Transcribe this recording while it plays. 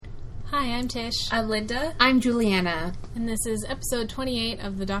Hi, I'm Tish. I'm Linda. I'm Juliana. And this is episode 28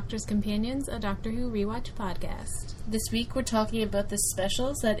 of The Doctor's Companions, a Doctor Who rewatch podcast. This week we're talking about the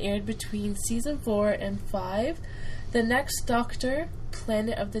specials that aired between season 4 and 5, The Next Doctor,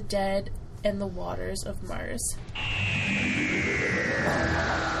 Planet of the Dead, and The Waters of Mars.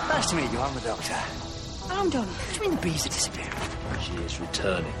 Nice to meet you, I'm the Doctor. I'm Donny. What do you mean the bees are disappearing? She is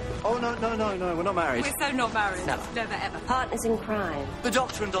returning. Oh, no, we're not married. We're so not married. No. Never, ever. Partners in crime. The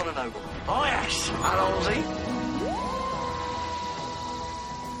Doctor and Donna Noble. Oh, yes. Hello, Ozzy.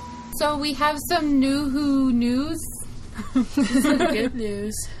 So we have some new Who news. Good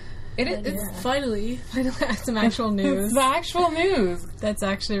news. It's finally some actual news. It's the actual news. That's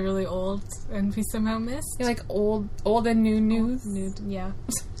actually really old and we somehow missed. You're like old and new news. Yeah.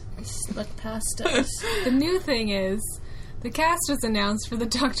 Look past us. The new thing is, the cast was announced for the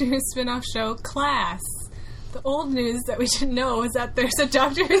Doctor Who spin-off show, Class. The old news that we didn't know was that there's a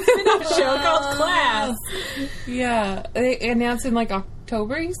Doctor Who spin-off show called Class. Yeah. They announced in like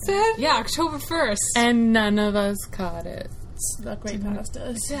October, you said? Yeah, October 1st. And none of us caught it. Snuck right past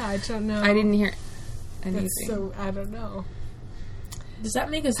us. Yeah, I don't know. I didn't hear anything. So, I don't know. Does that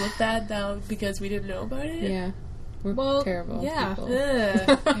make us look bad now because we didn't know about it? Yeah. We're terrible people.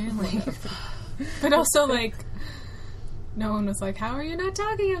 Apparently. But also, like, no one was like, how are you not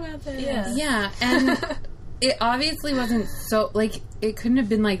talking about this? Yeah, and it obviously wasn't so, like, it couldn't have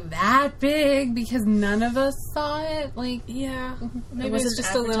been, like, that big because none of us saw it. Like, yeah. Maybe it wasn't it's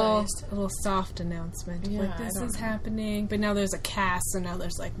just a little soft announcment. Yeah, like, this is happening. But now there's a cast, so now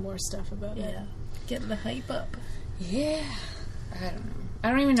there's, like, more stuff about it. Yeah. Getting the hype up. Yeah. I don't know. I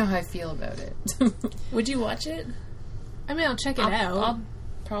don't even know how I feel about it. Would you watch it? I mean, I'll check it out. I'll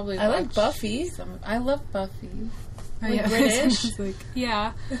probably I like watch Buffy. I love Buffy. Like British?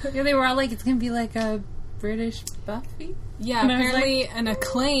 Yeah. Yeah, they were all like, it's going to be like a British Buffy? Yeah, and apparently an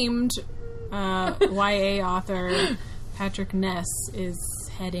acclaimed YA author, Patrick Ness, is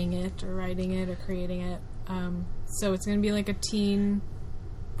heading it, or writing it, or creating it. So it's going to be like a teen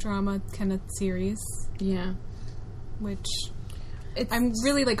drama kind of series. Yeah. Which... I'm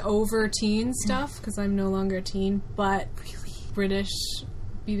really, like, over teen stuff, because I'm no longer a teen, but really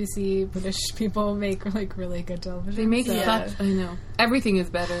BBC British people make, like, really good television. They make such... I know. Everything is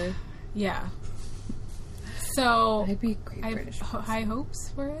better. Yeah. So, I'd be a great I British have high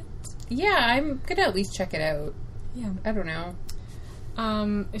hopes for it. Yeah, I'm gonna at least check it out. Yeah. I don't know.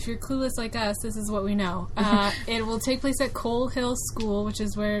 If you're clueless like us, this is what we know. It will take place at Coal Hill School, which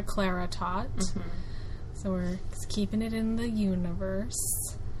is where Clara taught. Mm-hmm. So we're keeping it in the universe.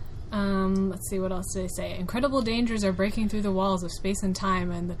 Let's see, what else did they say? Incredible dangers are breaking through the walls of space and time,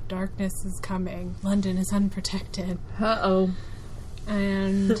 and the darkness is coming. London is unprotected. Uh-oh.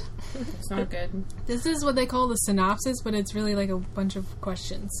 And... It's not good. This is what they call the synopsis, but it's really like a bunch of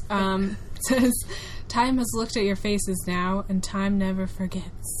questions. It says, time has looked at your faces now, and time never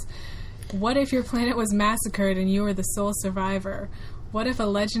forgets. What if your planet was massacred and you were the sole survivor? What if a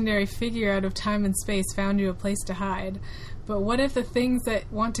legendary figure out of time and space found you a place to hide? But what if the things that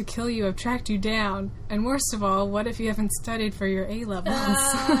want to kill you have tracked you down? And worst of all, what if you haven't studied for your A-levels?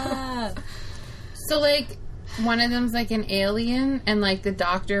 So, like, one of them's, like, an alien, and, like, the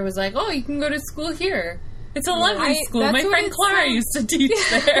doctor was like, oh, you can go to school here. It's a lovely school. My friend Clara used to teach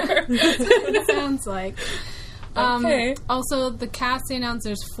there. That's what it sounds like. Okay. Also, the cast announced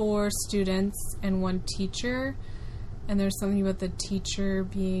there's 4 students and 1 teacher. And there's something about the teacher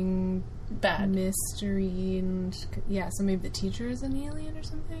being bad mystery, and so maybe the teacher is an alien or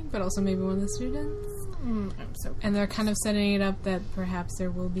something, but also maybe one of the students. I'm so and they're kind of setting it up that perhaps there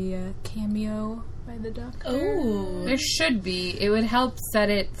will be a cameo by the Doctor. Oh, there should be. It would help set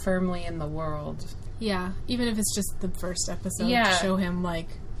it firmly in the world. Yeah, even if it's just the first episode to show him like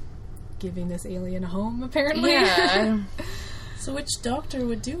giving this alien a home. Apparently, yeah. So which Doctor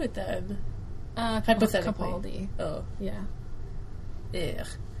would do it then? Hypothetically. Capaldi. Oh. Yeah. Ugh.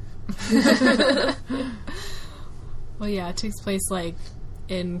 Well, yeah, it takes place, like,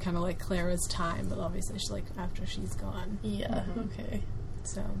 in kind of, like, Clara's time, but obviously, like, after she's gone. Yeah, okay.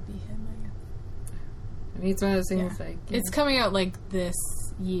 So, it'd be him, I guess. I mean, it's one of those things, like... Yeah. It's coming out, like, this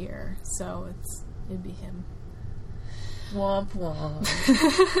year, so it'd be him. Womp womp.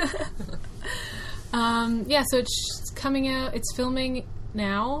 So it's coming out, it's filming...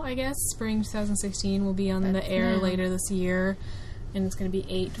 now, I guess. Spring 2016 will be on the air later this year. And it's going to be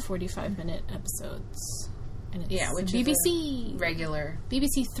 8 45-minute episodes. And it's which BBC. Is regular.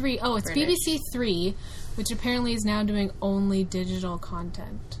 BBC 3. Oh, it's British. BBC 3, which apparently is now doing only digital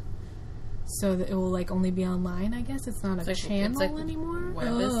content. So that it will, like, only be online, I guess. It's not a channel anymore.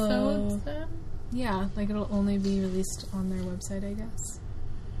 Webisodes, then? Yeah, like, it'll only be released on their website, I guess.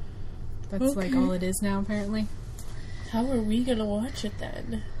 That's like all it is now, apparently. How are we gonna watch it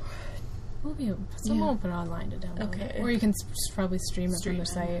then? Someone will put it online to download it. Or you can probably stream it from the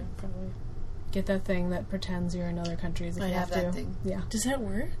site. Probably. Get that thing that pretends you're in other countries if you have to. That thing. Yeah. Does that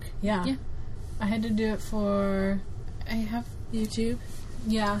work? Yeah. I had to do it for... I have YouTube.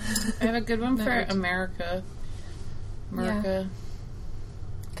 Yeah. I have a good one for America. Because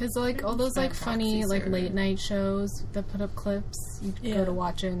like all those like funny like late night shows that put up clips, you go to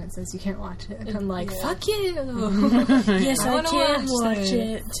watch it and it says you can't watch it. And I'm like, fuck you! Yes, I can watch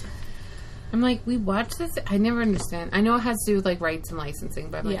it. I'm like, we watch this. I never understand. I know it has to do with like rights and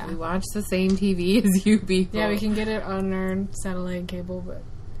licensing, but I'm like, we watch the same TV as you people. Yeah, we can get it on our satellite cable, but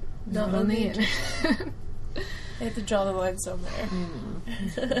not on the internet. I have to draw the line somewhere.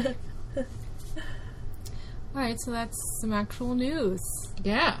 Alright, so that's some actual news.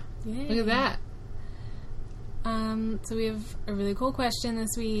 Yeah. Yay. Look at that. So we have a really cool question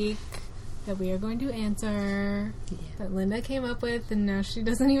this week that we are going to answer that Linda came up with, and now she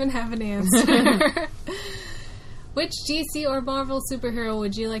doesn't even have an answer. Which DC or Marvel superhero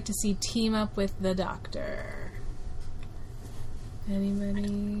would you like to see team up with the Doctor?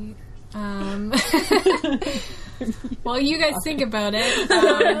 Anybody? While you guys think about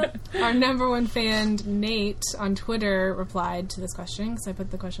it, our number one fan, Nate, on Twitter replied to this question, because I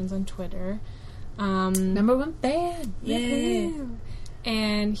put the questions on Twitter. Number one fan! Yay!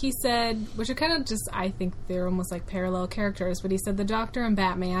 And he said, which are kind of just, I think they're almost like parallel characters, but he said the Doctor and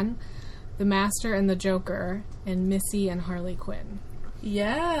Batman, the Master and the Joker, and Missy and Harley Quinn.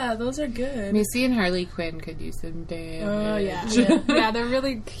 Yeah, those are good. Missy and Harley Quinn could use some damage. Oh, yeah. Yeah, they're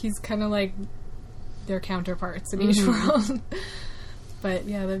really, he's kind of like their counterparts in each world. But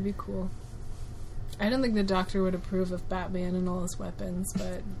yeah, that'd be cool. I don't think the Doctor would approve of Batman and all his weapons,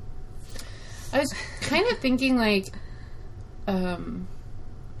 but... I was kind of thinking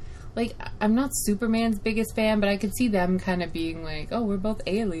I'm not Superman's biggest fan, but I could see them kind of being like, oh, we're both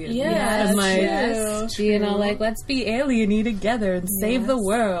aliens. Yeah, and like, true. Like, let's be alien-y together and save the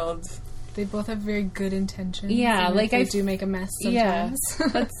world. They both have very good intentions. Yeah, like they do make a mess sometimes.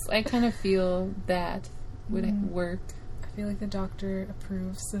 Yeah, I kind of feel that would work. I feel like the Doctor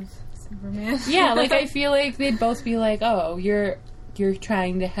approves of Superman. Yeah, like I feel like they'd both be like, oh, you're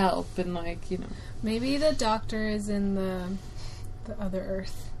trying to help, and like, Maybe the Doctor is in the other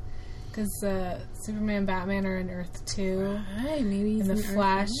Earth. Because Superman and Batman are in Earth 2. Right, maybe he's and the in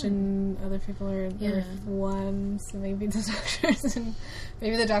Flash Earth and other people are in Earth 1. So maybe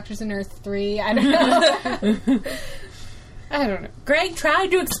the Doctor's in Earth 3. I don't know. I don't know. Greg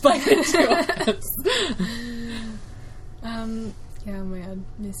tried to explain it to us. Yeah, oh my god.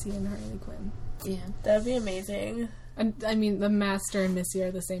 Missy and Harley Quinn. Yeah. That'd be amazing. I mean, the Master and Missy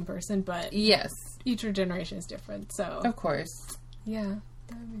are the same person, but... Yes. Each regeneration is different, so... Of course. Yeah,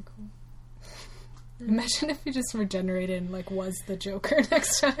 that'd be cool. Imagine if you just regenerated and, like, was the Joker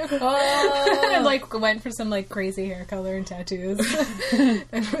next time. Oh! And, like, went for some, like, crazy hair color and tattoos. And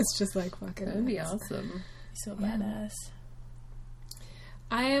it was just, like, fucking... That'd be awesome. So badass.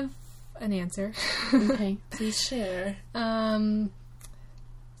 I have an answer. Okay. Please share. So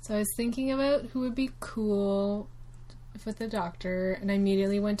I was thinking about who would be cool with the Doctor, and I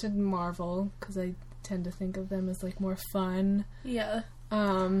immediately went to Marvel, because I tend to think of them as, like, more fun. Yeah.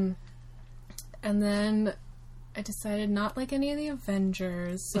 And then I decided not like any of the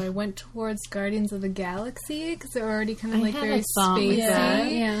Avengers, so I went towards Guardians of the Galaxy, because they're already kind of like very spacey.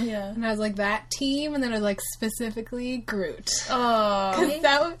 Yeah. And I was like, that team, and then I was like, specifically Groot. Oh. Because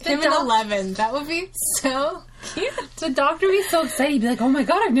him and 11, that would be so cute. The Doctor would be so excited. He'd be like, oh my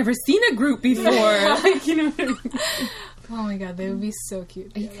god, I've never seen a Groot before. Like, Oh my god, they would be so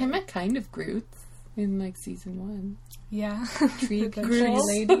cute. He met kind of Groot in, like, season 1. Yeah. Tree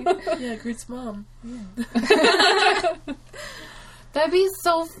lady. Yeah, Groot's mom. Yeah. That'd be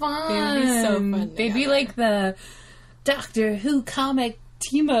so fun. They would be so fun. They'd be like the Doctor Who comic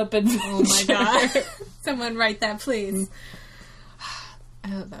team up adventure. Oh my god. Someone write that, please.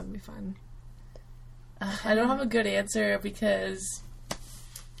 I thought that would be fun. I don't have a good answer because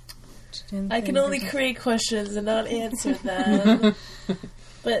I can only create questions and not answer them.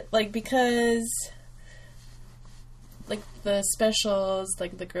 But, like, because... Like, the specials,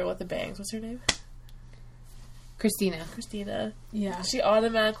 like, the girl with the bangs, what's her name? Christina. Yeah. She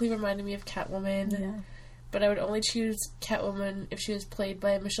automatically reminded me of Catwoman. Yeah. But I would only choose Catwoman if she was played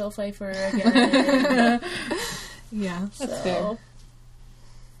by Michelle Pfeiffer again. Yeah. That's fair.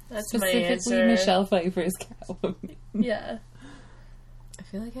 That's my answer. Michelle Pfeiffer's Catwoman. Yeah. I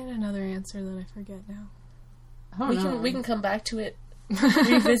feel like I had another answer that I forget now. We can come back to it.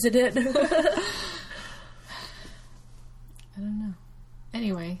 Revisit it. I don't know.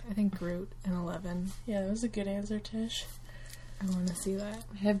 Anyway, I think Groot and 11. Yeah, that was a good answer, Tish. I want to see that.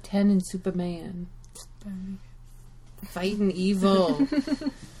 I have 10 in Superman. Fighting evil.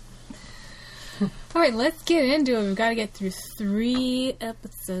 Alright, let's get into it. We've got to get through 3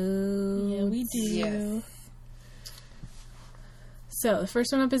 episodes. Yeah, we do. Yes. So, the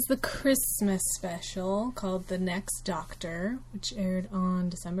first one up is the Christmas special called The Next Doctor, which aired on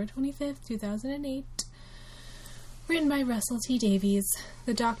December 25th, 2008. Written by Russell T. Davies.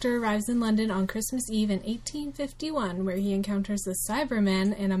 The Doctor arrives in London on Christmas Eve in 1851, where he encounters the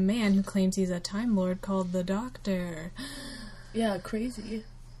Cybermen and a man who claims he's a Time Lord called the Doctor. Yeah, crazy.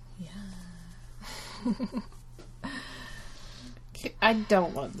 Yeah. I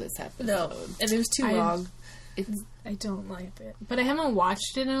don't love this episode. No, and it was too long. I don't like it. But I haven't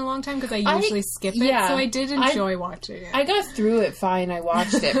watched it in a long time because I usually skip it, so I did enjoy watching it. I got through it fine, I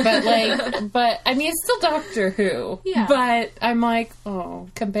watched it, but I mean, it's still Doctor Who. Yeah. But I'm like,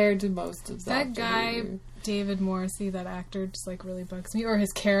 compared to most of that guy, Who. David Morrissey, that actor, just like really bugs me. Or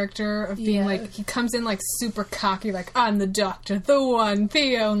his character of being like, he comes in like super cocky, like, I'm the Doctor, the one,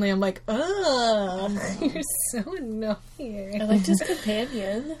 the only. I'm like, ugh, you're so annoying. I liked his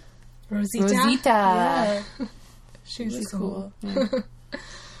companion. Rosita. Yeah. She was cool. Yeah.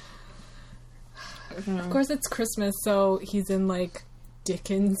 Of course, it's Christmas, so he's in like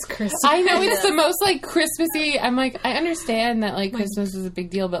Dickens Christmas. I know it's the most like Christmassy. I'm like, I understand that like Christmas is a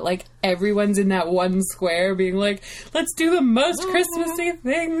big deal, but like everyone's in that one square being like, let's do the most Christmassy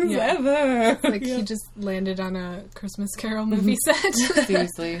things ever. Like he just landed on a Christmas Carol movie set.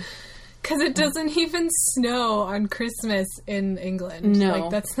 Seriously. Because it doesn't even snow on Christmas in England. No. Like,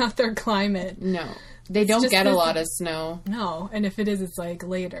 that's not their climate. No. They don't get a lot of snow. No. And if it is, it's like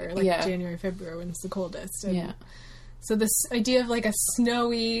later. Like January, February when it's the coldest. And so this idea of like a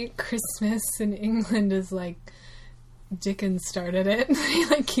snowy Christmas in England is like Dickens started it. They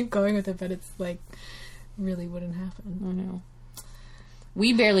like keep going with it, but it's like really wouldn't happen. I know.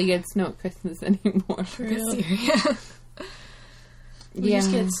 We barely get snow at Christmas anymore. This year, yeah. We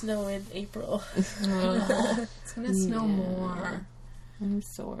just get snow in April. It's gonna snow more. I'm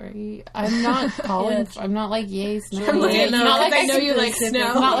sorry. I'm not calling. I'm not like yay snow. I'm looking at not like I know you like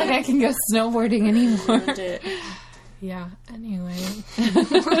snow. Not like I can go snowboarding anymore. Yeah. Anyway,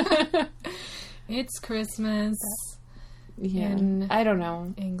 it's Christmas. Yeah. In I don't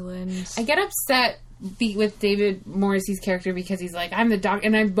know. England. I get upset with David Morrissey's character because he's like, I'm the Doctor,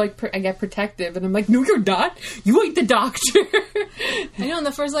 and I'm like, I get protective, and I'm like, no, you're not. You ain't the Doctor. I know. In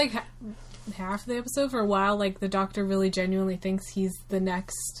the first like half of the episode, for a while, like the Doctor really genuinely thinks he's the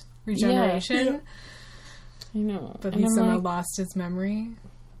next regeneration. Yeah. I know, but he's somehow lost his memory.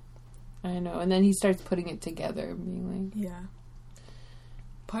 I know, and then he starts putting it together and being like, yeah.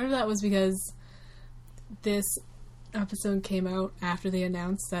 Part of that was because this episode came out after they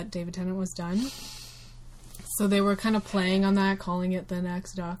announced that David Tennant was done. So they were kind of playing on that, calling it The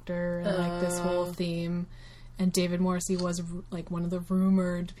Next Doctor, and like this whole theme. And David Morrissey was like one of the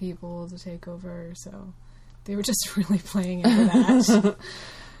rumored people to take over, so they were just really playing into that.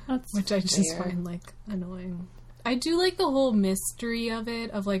 Which I just find like annoying. I do like the whole mystery of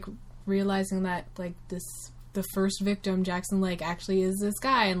it, of like realizing that like the first victim, Jackson Lake, actually is this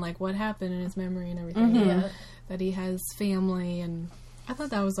guy, and like what happened in his memory and everything. Mm-hmm. Yeah. That he has family, and I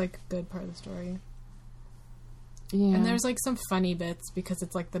thought that was like a good part of the story. Yeah. And there's like some funny bits because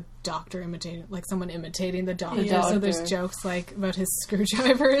it's like the Doctor imitating, like someone imitating the Doctor. So there's jokes like about his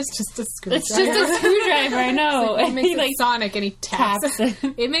screwdriver is just a screwdriver. It's just a screwdriver, I know. Like, he makes it Sonic and he taps it.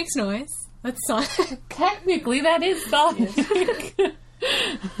 It makes noise. That's Sonic. Technically, that is Sonic.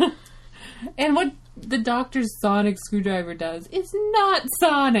 And what the Doctor's Sonic screwdriver does is not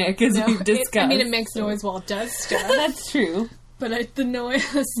Sonic, as we've discussed. It makes noise while it does stuff. That's true. But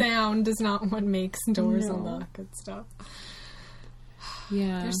the sound is not what makes doors unlock and stuff.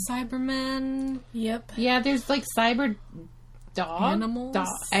 Yeah. There's Cybermen. Yep. Yeah, there's like cyber dog. Animals.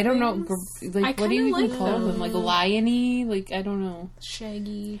 I don't know. Like, what do you even call them? Like lion-y? Like, I don't know.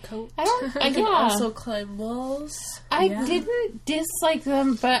 Shaggy coat. I don't. I can also climb walls. I didn't dislike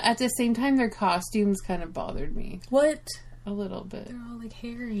them, but at the same time, their costumes kind of bothered me. What? A little bit. They're all like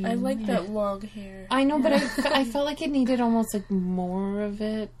hairy. I like that long hair. I know, but I felt like it needed almost like more of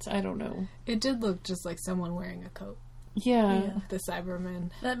it. I don't know. It did look just like someone wearing a coat. Yeah. The Cybermen.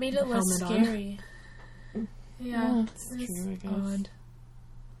 That made it less scary. Yeah, that's true, I guess. Odd.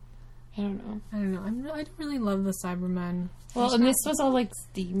 I don't know. I don't really love the Cybermen. Well, and this was all like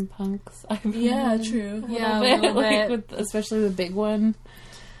steampunks. Yeah, true. Yeah, a little bit. With, especially the big one.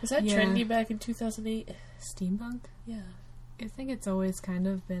 Was that trendy back in 2008? Steampunk? Yeah. I think it's always kind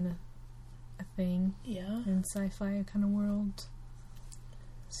of been a thing. Yeah. In sci-fi kind of world.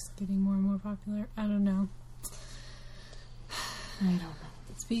 getting more and more popular. I don't know. I don't know.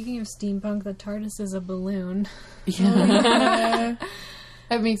 Speaking of steampunk, the TARDIS is a balloon. Yeah.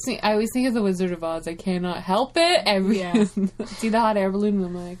 That makes me... I always think of the Wizard of Oz. I cannot help it. See the hot air balloon and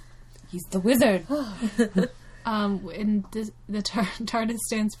I'm like, he's the wizard. And the TARDIS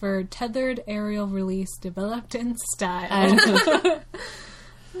stands for Tethered Aerial Release Developed in Style.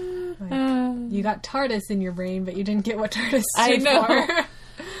 You got TARDIS in your brain, but you didn't get what TARDIS stood for.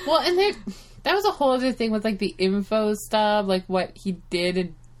 Well, and that was a whole other thing with, like, the info stuff, like, what he did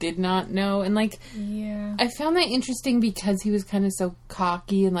and did not know. And, like, I found that interesting because he was kind of so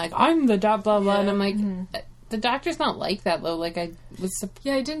cocky and, like, I'm the blah, blah, blah. And I'm like, the Doctor's not like that, though. Like, I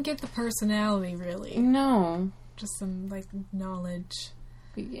didn't get the personality, really. No. Just some, like, knowledge.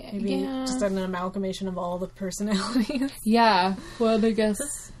 Yeah. Maybe just an amalgamation of all the personalities. Yeah. Well, I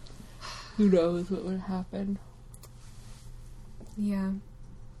guess who knows what would happen. Yeah.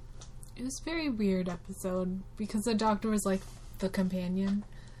 It was a very weird episode because the Doctor was like the companion.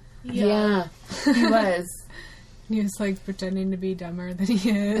 Yeah. He was. He was like pretending to be dumber than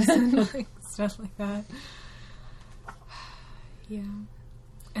he is and like stuff like that. Yeah.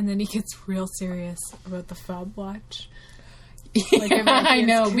 And then he gets real serious about the fob watch. Like, I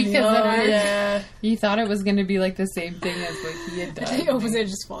know, because he thought it was going to be like the same thing as what he had done. He opens it,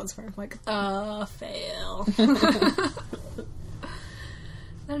 just falls for him. Like, fail.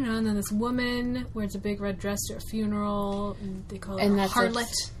 I don't know. And then this woman wears a big red dress to a funeral. And they call it a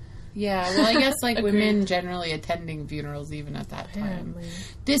harlot. Yeah, well, I guess, like, women generally attending funerals even at that time.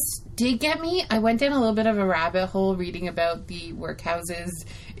 This did get me. I went down a little bit of a rabbit hole reading about the workhouses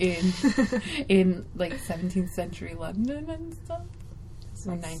in like, 17th century London and stuff.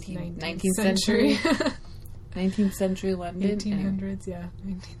 Or 19th century. 19th century London. 1800s, yeah.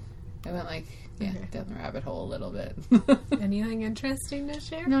 I went, like, down the rabbit hole a little bit. Anything interesting to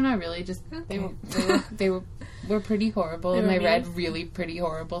share? No, not really. Just they were pretty horrible, and I read really pretty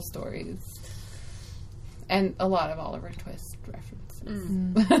horrible stories, and a lot of Oliver Twist references.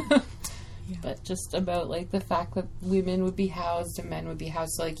 But just about like the fact that women would be housed and men would be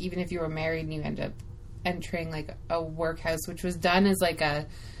housed. So like even if you were married and you end up entering like a workhouse, which was done as like a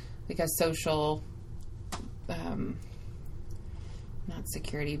social, not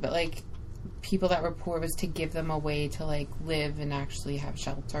security, but like. People that were poor was to give them a way to like live and actually have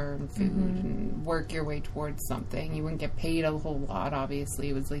shelter and food and work your way towards something. You wouldn't get paid a whole lot, obviously.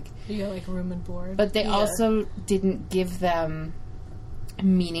 It was like you got like room and board. But they also didn't give them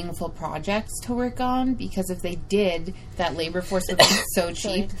meaningful projects to work on because if they did, that labor force would be so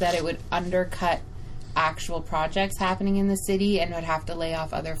cheap that it would undercut actual projects happening in the city and would have to lay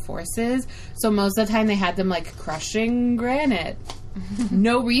off other forces. So most of the time they had them like crushing granite.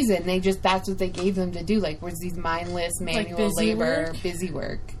 No reason. That's what they gave them to do. Like, was these mindless manual like labor, busy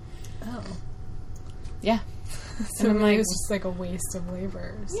work. Oh. Yeah. So I'm like, it was just like a waste of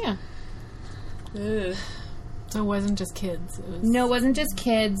laborers. Yeah. Ugh. So it wasn't just kids. No, it wasn't just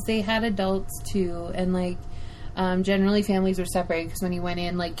kids. They had adults too. And like, generally families were separated because when you went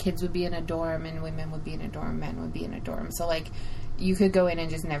in, like, kids would be in a dorm and women would be in a dorm, men would be in a dorm. So like, you could go in and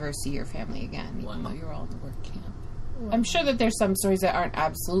just never see your family again, even though you were all in the work camp. I'm sure that there's some stories that aren't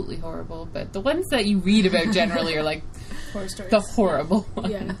absolutely horrible, but the ones that you read about generally are like horror stories. The horrible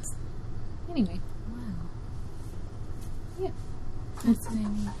ones. Yeah. Anyway. Wow. Yeah.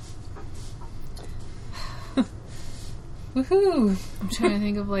 Fascinating. Woohoo! I'm trying to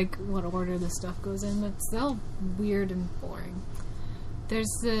think of like what order this stuff goes in, but it's all weird and boring. There's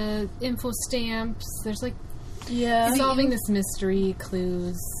the info stamps. There's like solving this mystery,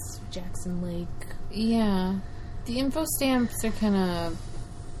 clues, Jackson Lake. Yeah. The info stamps are kind of...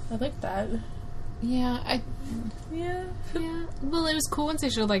 I like that. Yeah, Yeah. Well, it was cool once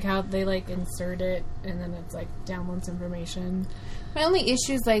they showed, like, how they, like, insert it, and then it's, like, downloads information. My only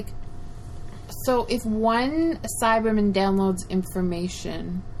issue is, like... So, if one Cyberman downloads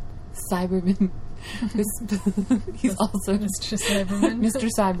information... Cyberman... he's also... Mr. Cyberman. Mr.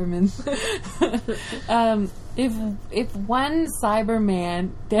 Cyberman. If one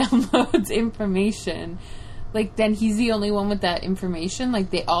Cyberman downloads information... Like, then he's the only one with that information? Like,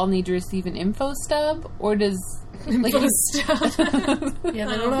 they all need to receive an info stub? Or does... Like, info stub? Yeah,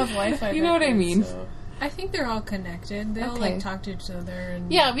 they don't have Wi-Fi. You know what I mean? So. I think they're all connected. They all, like, talk to each other and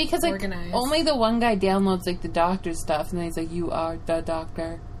because, like, only the one guy downloads, like, the doctor's stuff, and then he's like, you are the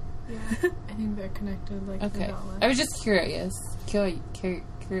doctor. Yeah. I think they're connected, like, okay. I was just curious. Curious.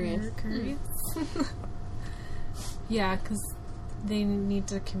 Yeah, because they need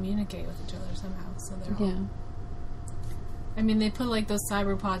to communicate with each other somehow, so they're all... I mean, they put, like, those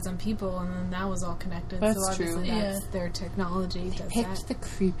cyberpods on people, and then that was all connected. That's so obviously true. that's their technology. They picked the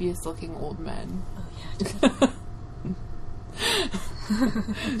creepiest looking old men. Oh, yeah.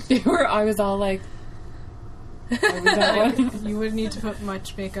 Totally. I was all like... You would need to put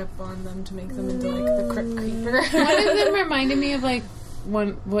much makeup on them to make them into, like, the Crypt Keeper. One of them reminded me of, like,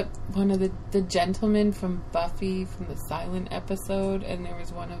 one of the gentlemen from Buffy from the Silent episode, and there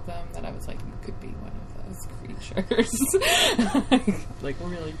was one of them that I was like, you could be one of those creatures. like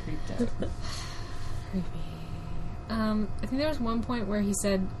really creeped out. Creepy. I think there was one point where he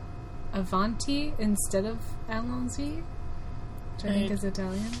said Avanti instead of Allons-y, which I think is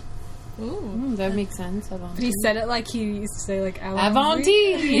Italian. Ooh, that makes sense. Avanti. But he said it like he used to say, like,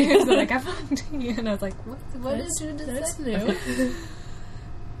 Avanti! He was like, Avanti! And I was like, what did you just That's say? new.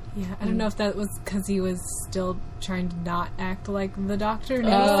 Yeah, I don't know if that was because he was still trying to not act like the Doctor. And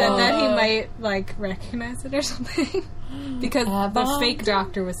he said that he might, like, recognize it or something. Because the fake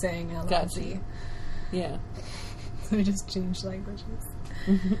Doctor was saying Allons-y. Gotcha. Yeah. So he just changed languages.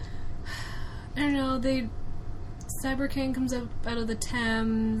 I don't know, Cyber King comes up out of the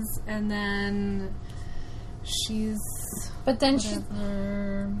Thames, and then she's... But then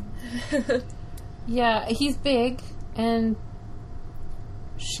whatever. yeah, he's big, and...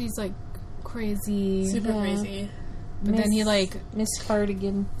 She's, like, crazy. Super crazy. But then he, like... Miss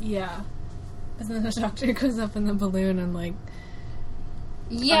Cardigan. Yeah. And then the Doctor goes up in the balloon and, like...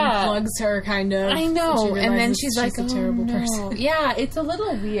 Yeah. Unplugs her, kind of. I know. And then she's like, a terrible no. person. Yeah, it's a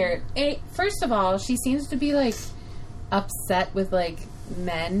little weird. First of all, she seems to be, like, upset with, like,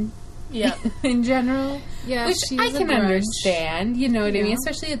 men. Yeah. In general. Yeah, which she's I a can grudge. understand. You know what I mean?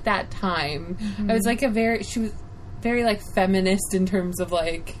 Especially at that time. I was, like, she was very, like, feminist in terms of,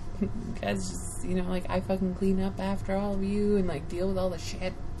 like, guys just, you know, like, I fucking clean up after all of you and, like, deal with all the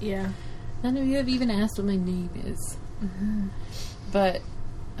shit. Yeah. None of you have even asked what my name is. But...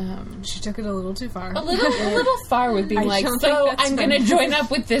 she took it a little too far. A little far with being like, so I'm going to join up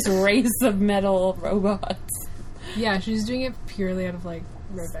with this race of metal robots. Yeah, she's doing it purely out of, like,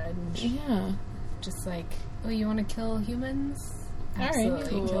 revenge. Yeah. Just like, oh, you want to kill humans? All right, Absolutely,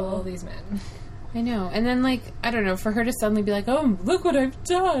 cool. kill all these men. I know. And then, like, I don't know, for her to suddenly be like, oh, look what I've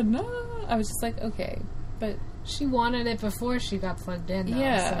done. Ah. I was just like, okay. But she wanted it before she got plugged in, though,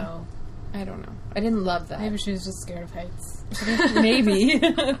 yeah. So I don't know. I didn't love that. maybe she was just scared of heights. Maybe.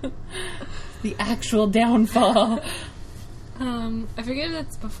 The actual downfall. I forget if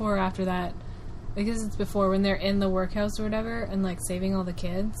it's before or after that. I guess it's before, when they're in the workhouse or whatever and, like, saving all the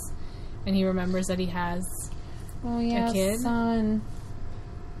kids. And he remembers that he has a kid. Son.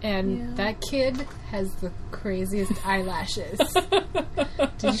 And that kid has the craziest eyelashes.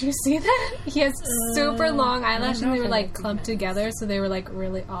 Did you see that? He has super long eyelashes, and they were, like, clumped together, so they were, like,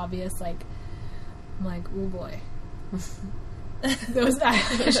 really obvious, like... I'm like, ooh, boy. Those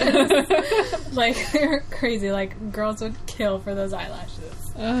eyelashes. Like, they're crazy. Like, girls would kill for those eyelashes.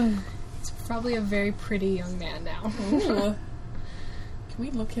 He's probably a very pretty young man now. Ooh. Can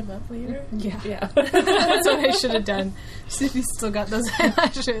we look him up later? Yeah. That's what I should have done. See if he's still got those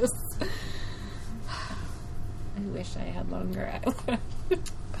eyelashes. I wish I had longer eyelashes.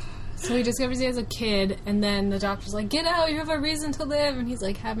 So he discovers he has a kid, and then the doctor's like, get out, you have a reason to live. And he's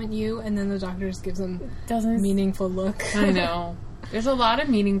like, haven't you? And then the doctor just gives him a meaningful look. I know. There's a lot of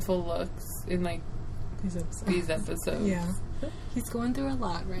meaningful looks in, like, these episodes. Yeah. He's going through a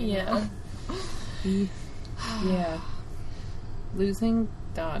lot right now. Yeah. Losing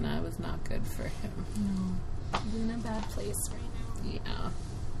Donna was not good for him. No. He's in a bad place right now. Yeah.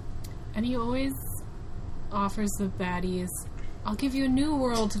 And he always offers the baddies, I'll give you a new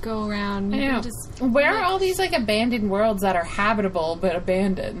world to go around. I know. Where are all these, like, abandoned worlds that are habitable but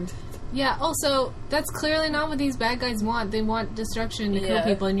abandoned? Yeah, also, that's clearly not what these bad guys want. They want destruction to kill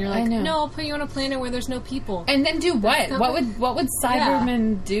people, and you're like, no, I'll put you on a planet where there's no people. And then do what? What would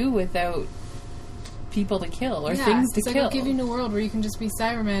Cybermen do without people to kill or things to kill? I'll give you a new world where you can just be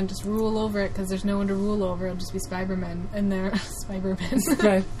Cybermen, just rule over it, because there's no one to rule over. It'll just be Cybermen, and they're Cybermen.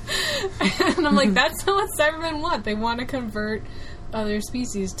 Right. And I'm like, that's not what Cybermen want. They want to convert other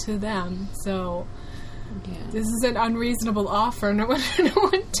species to them. So this is an unreasonable offer. No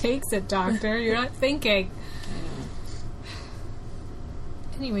one takes it, Doctor. You're not thinking.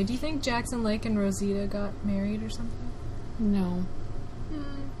 Anyway, do you think Jackson Lake and Rosita got married or something? No.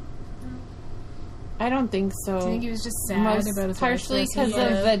 I don't think so. Do you think he was just sad about his partially because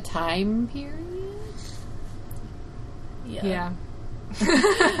of the time period? Yeah.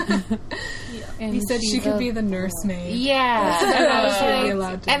 And he said she could be the nursemaid. Yeah. And I was really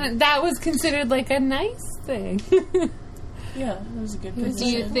allowed to. And that was considered, like, a nice thing. Yeah, that was a good position.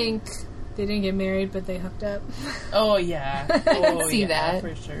 Do you think they didn't get married, but they hooked up. Oh, yeah. I can see that.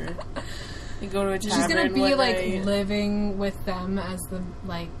 For sure. You go to a tavern. She's gonna be, one like, night. living with them as the,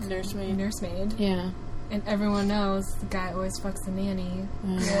 like... Nursemaid. Yeah. And everyone knows the guy always fucks the nanny.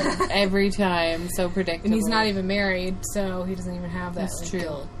 Every time. So predictable. And he's not even married, so he doesn't even have that That's true.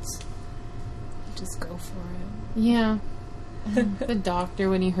 guilt. Just go for it. Yeah. The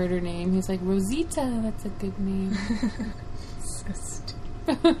doctor, when he heard her name, he's like, Rosita, that's a good name. So stupid.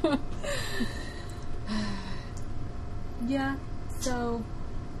 Yeah, so...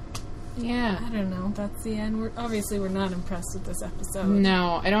 Yeah. I don't know. That's the end. We're not impressed with this episode.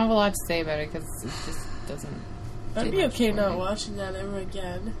 No, I don't have a lot to say about it because it just doesn't... I'd do be much okay for not me. watching that ever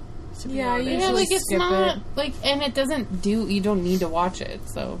again. To be Yeah, honest. you Yeah, like, it's skip not... it. Like, and it doesn't do... You don't need to watch it,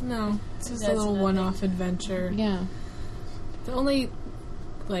 so... No, it's just That's a little nothing. one-off adventure. Yeah. The only,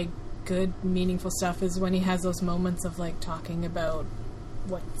 like, good, meaningful stuff is when he has those moments of, like, talking about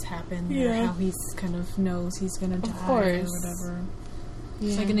what's happened or Yeah. how he's kind of knows he's gonna die course. or whatever. Yeah.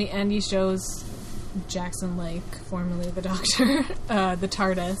 It's like in the end he shows Jackson Lake, formerly the Doctor, the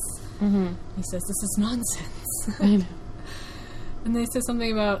TARDIS. Mm-hmm. He says, "This is nonsense." I know. And they say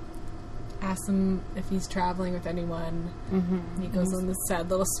something about, ask him if he's traveling with anyone. Mm-hmm. And he goes on this sad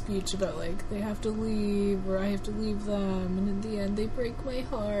little speech about, like, they have to leave, or I have to leave them, and in the end, they break my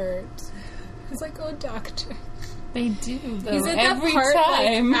heart. It's like, oh, Doctor. They do, though. He's at every that part,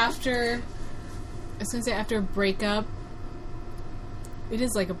 time. like, after, I was going to say, after a breakup. It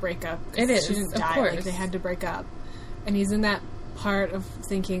is like a breakup. It is, She didn't of die, course. like, they had to break up. And he's in that part of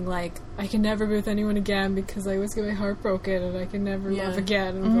thinking, like, I can never be with anyone again because I always get my heart broken and I can never Yeah. love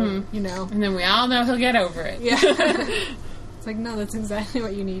again. And, Mm-hmm. you know. And then we all know he'll get over it. Yeah. It's like, no, that's exactly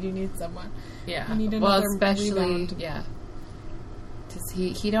what you need. You need someone. Yeah. You need well, another especially, rebound. yeah. Because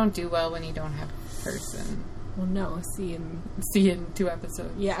he don't do well when you don't have a person. Well, no, see him. See in 2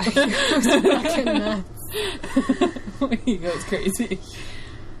 episodes. Yeah. He goes fucking nuts. He goes crazy.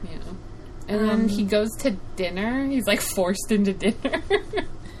 Yeah. And then he goes to dinner. He's like forced into dinner.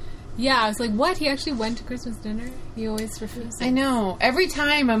 Yeah, I was like, what? He actually went to Christmas dinner? He always refuses. I know. Every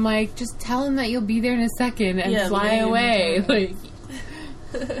time I'm like, just tell him that you'll be there in a second and Yeah, fly leave him away. to Like,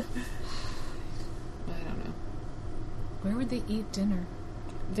 I don't know. Where would they eat dinner?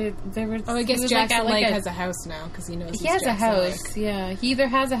 There was. Oh, I guess he was, Jackson like, Lake at, has a house now because he knows He has a Jackson house. Lake. Yeah, he either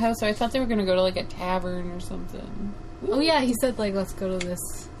has a house or I thought they were going to go to like a tavern or something. Oh, yeah, he said, like, let's go to this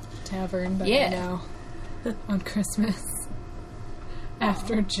tavern that Yeah. we know on Christmas.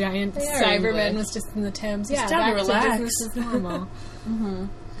 After a giant They are Cyberman English. was just in the Thames. It's Yeah, time to back relax. business as normal. Mm-hmm.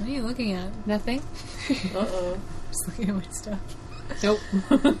 What are you looking at? Nothing? Uh-oh. Just looking at my stuff. Nope.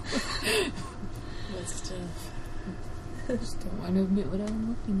 What stuff? Just don't want to admit what I'm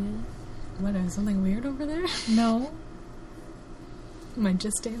looking What, is something weird over there? at. No. Am I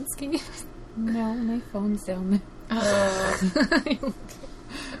just dance game? No, my phone's down there.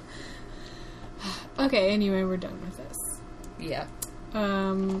 Okay, anyway, we're done with this. Yeah.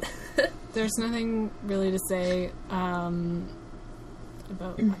 There's nothing really to say about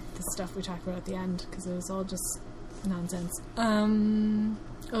the stuff we talked about at the end because it was all just nonsense.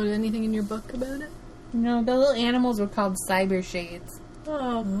 Anything in your book about it? No, the little animals were called cyber shades.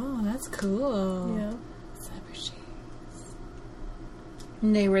 Oh. that's cool. Yeah. Cyber shades.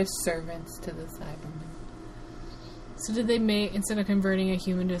 And they were servants to the Cybermen. So did they make, instead of converting a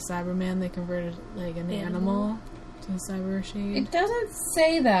human to a Cyberman, they converted like an animal to a cyber shade? It doesn't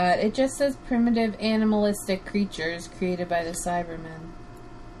say that. It just says primitive animalistic creatures created by the Cybermen.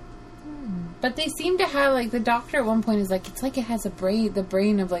 But they seem to have, like, the doctor at one point is like, it's like it has a brain, the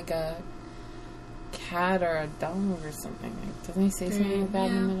brain of, like, a cat or a dog or something. Like, doesn't he say something like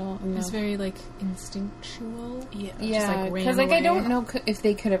that in the middle? No. It's very, like, instinctual. Yeah. Yeah, ran because, like, I away. don't know if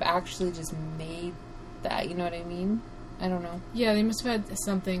they could have actually just made that, you know what I mean? I don't know. Yeah, they must have had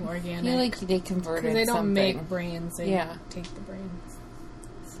something I organic. feel like they converted because they don't something. make brains, they Yeah. take the brains.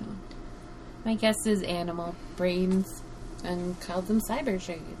 So, my guess is animal brains and called them cyber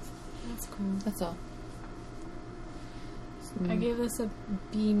shades. That's cool. That's all. I gave this a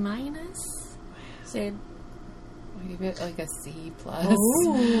B minus. Same. I give it like a C plus.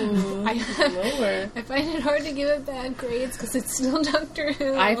 Ooh. Lower. I find it hard to give it bad grades because it's still Doctor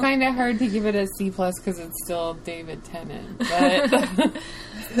Who. I find it hard to give it a C plus because it's still David Tennant, but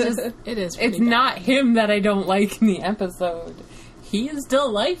it is. it's pretty bad. not him that I don't like in the episode. He is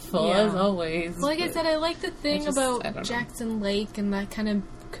delightful Yeah. as always. Well, like I but- said, I like the thing I don't know. about Jackson Lake and that kind of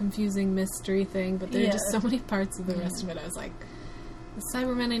confusing mystery thing, but there are just Yeah. so many parts of the rest of it. I was like, the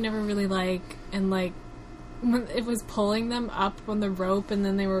Cybermen I never really like, and like when it was pulling them up on the rope, and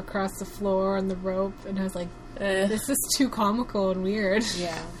then they were across the floor on the rope, and I was like, this is too comical and weird.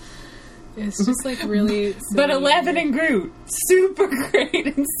 Yeah. It's just like really silly. But Eleven and Groot, super great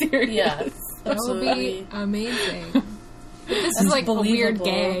and serious. Yeah, That will be amazing. But this is like a weird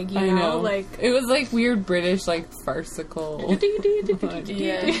gag, I know. Like it was like weird British, like farcical.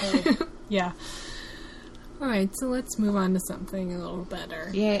 Yeah. All right, so let's move on to something a little better.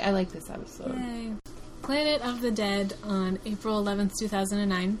 Yay, I like this episode. Yay. Planet of the Dead on April 11th,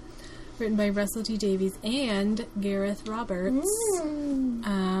 2009. Written by Russell T. Davies and Gareth Roberts,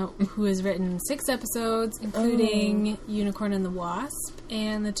 who has written 6 episodes, including Unicorn and the Wasp,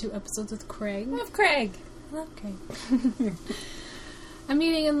 and the 2 episodes with Craig. Love Craig. Love Craig. A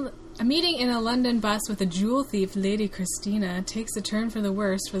meeting in a London bus with a jewel thief, Lady Christina, takes a turn for the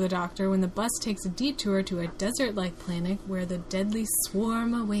worse for the Doctor when the bus takes a detour to a desert-like planet where the deadly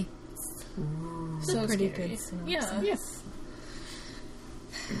swarm awaits. So pretty scary. good synopsis. Yeah. Yes.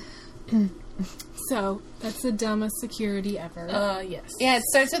 So, that's the dumbest security ever. Yes. Yeah, it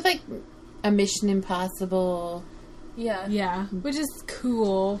starts with like a Mission Impossible. Yeah. Yeah, which is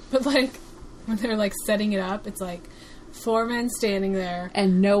cool, but like, when they're like setting it up, it's like 4 men standing there.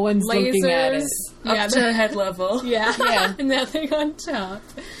 And no one's looking at it. Yeah, Up to head level. Yeah. Yeah. And nothing on top.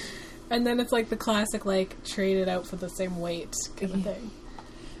 And then it's like the classic, like, traded out for the same weight kind of thing.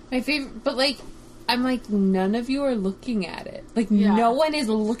 My favorite, but like, I'm like, none of you are looking at it. Like, Yeah. no one is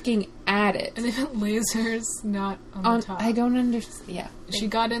looking at it. And they put lasers not on the top. I don't understand. Yeah. She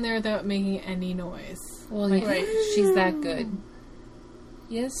got in there without making any noise. Well, Like, right. She's that good.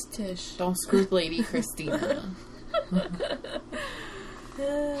 Yes, Tish. Don't screw Lady Christina.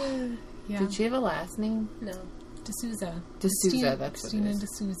 Yeah. Did she have a last name? No. D'Souza. D'Souza, that's what it Christina is.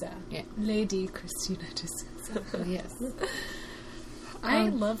 D'Souza. Yeah. Lady Christina D'Souza. Oh, yes. I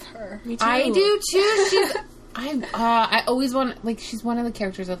love her. Me too. I do too. She's. I always want, like, she's one of the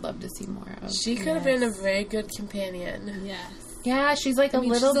characters I'd love to see more of. She could have been a very good companion. Yes. Yeah, she's like a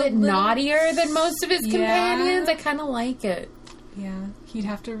little she's a bit little- naughtier than most of his Yeah. companions. I kind of like it. Yeah. He'd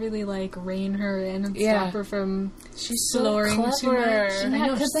have to really, like, rein her in and Yeah. stop her from She's slurring so too much. clever. I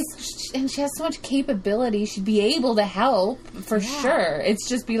know, because and she has so much capability. She'd be able to help for sure. It's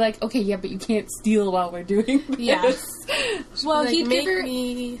just be like, okay, yeah, but you can't steal while we're doing this. Yeah. Well, Like, he'd make give her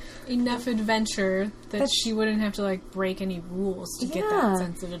me... enough adventure that she wouldn't have to, like, break any rules to get that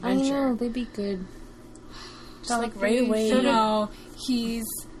sense of adventure. I know, they'd be good. Just like right away. So no, he's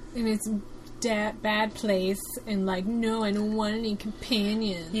in his bad place and like, no, I don't want any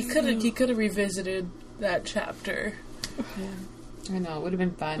companions. He could have revisited that chapter. I know, it would have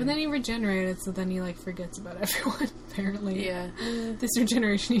been fun. But then he regenerated, so then he like forgets about everyone. Apparently, Yeah. This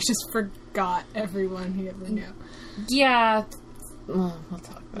regeneration, he just forgot everyone he ever knew. Yeah. Well, we'll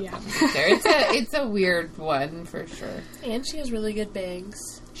talk about that later. It's a weird one for sure. And she has really good bangs.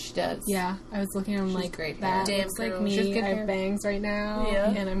 She does. Yeah, I was looking at him She's like, great that hair. looks Damn like girl. She has me. good I have hair. bangs right now,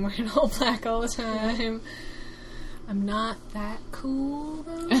 Yeah. and I'm wearing all black all the time. I'm not that cool,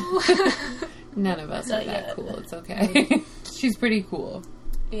 though. None of us Not are that yet. cool. It's okay. She's pretty cool.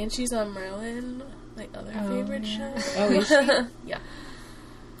 And she's on Merlin, my other favorite show. Oh, is she? Yeah.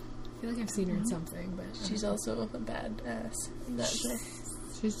 I feel like I've seen her in something, but She's also a badass in that show.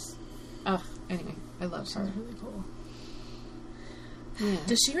 She's. Oh, anyway, I love she's her. really cool. Yeah.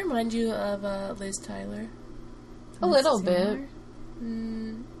 Does she remind you of Liz Tyler? A little bit.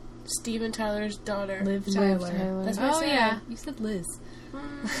 Steven Tyler's daughter. Liv Liv Tyler. Tyler. That's what I Oh said. yeah, you said Liz.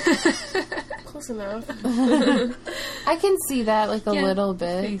 Close enough. I can see that, like, a Yeah, little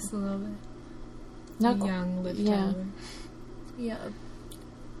bit. Face a little bit. Not Young Liv yeah. Tyler. Yeah.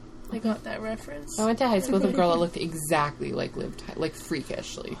 I got that reference. I went to high school with a girl that looked exactly like Liv Tyler, like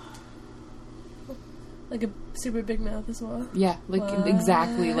freakishly. Like a super big mouth as well. Yeah, like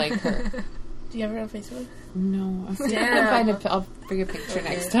exactly like her. Do you have her on Facebook? No, Damn. I'll bring a picture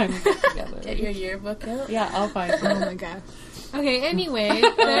next time we get together. Get your yearbook out. Yeah, I'll find Oh her. my god. Okay, anyway,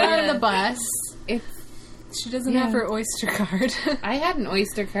 they're on the bus. She doesn't have her Oyster card. I had an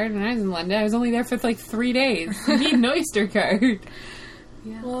Oyster card when I was in London. I was only there for like 3 days. You need an Oyster card.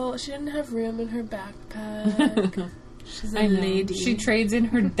 Yeah. Well, she didn't have room in her backpack. She's I a know. lady. She trades in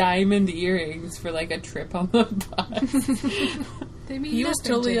her diamond earrings for like a trip on the bus. They mean He was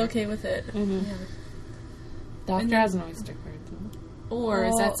nothing totally to her. okay with it. I know. Yeah. Doctor has an Oyster card though. Or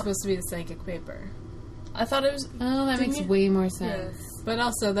is that Oh. supposed to be the psychic paper? I thought it was... Oh, that Didn't makes you- way more sense. But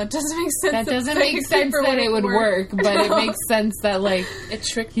also, that doesn't make sense. That doesn't psychic make sense paper that it would work, but it makes sense that like It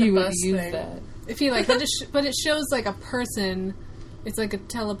tricked he the would bus use thing. that. If you like, but it shows like a person. It's like a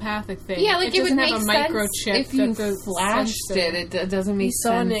telepathic thing. Yeah, like it would doesn't make have a sense microchip if you that the flashed sensor- it doesn't make He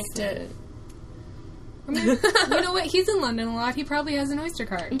sense. sonicked it. I mean, you know what? He's in London a lot. He probably has an Oyster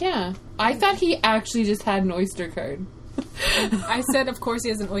card. Yeah, I thought he actually just had an Oyster card. I said, of course he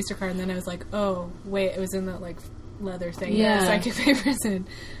has an Oyster card, and then I was like, oh, wait, it was in that, like, leather thing. Yeah. That psychic paper's in.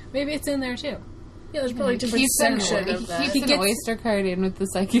 Maybe it's in there, too. Yeah, there's probably different section of that. He keeps an Oyster card in with the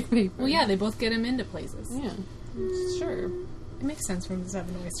psychic paper. Well, yeah, they both get him into places. Yeah. Sure. It makes sense for him to have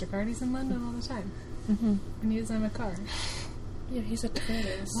an Oyster card. He's in London all the time. Mm-hmm. And he doesn't have a car. Yeah, he's a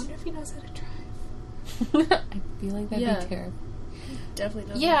tortoise. I wonder if he knows how to drive. I feel like that'd be terrible.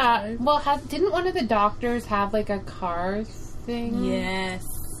 Definitely knows Yeah. how to drive. Well, didn't one of the doctors have, like, a car thing? Yes.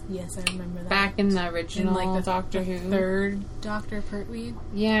 Yes, I remember that. Back in the original like Doctor Who. Third Dr. Pertwee.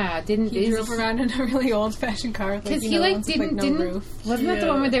 Yeah, He drove around in a really old-fashioned car. Because he, like, didn't... roof. Wasn't that the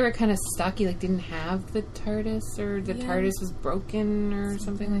one where they were kind of stuck? He, like, didn't have the TARDIS, or the TARDIS was broken, or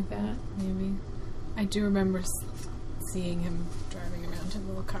something like that? Maybe. I do remember seeing him driving around in a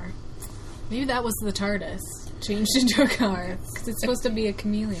little car. Maybe that was the TARDIS, changed into a car. Because it's supposed to be a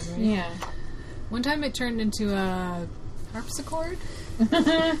chameleon, right? Yeah. One time it turned into a harpsichord.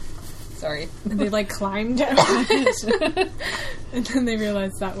 Sorry. And they, like, climbed out of it. And then they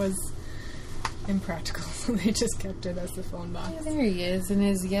realized that was impractical, so they just kept it as the phone box. Yeah, there he is in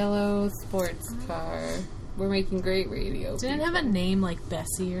his yellow sports car. We're making great radio. Didn't it have a name like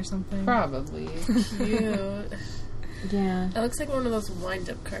Bessie or something? Probably. Cute. Yeah. It looks like one of those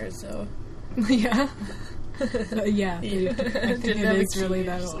wind-up cars, though. Yeah. Yeah. Yeah. I think Didn't it have a is really key,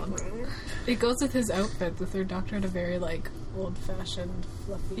 that just old. like- It goes with his outfit. The Third Doctor had a very, like, old-fashioned,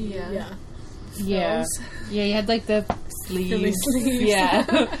 fluffy... Yeah. Yeah. Yeah. Yeah, he had, like, the sleeves. Philly sleeves.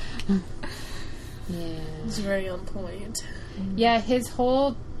 Yeah. Yeah. It's very on point. Yeah, his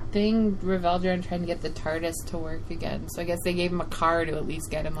whole thing revolved around trying to get the TARDIS to work again. So I guess they gave him a car to at least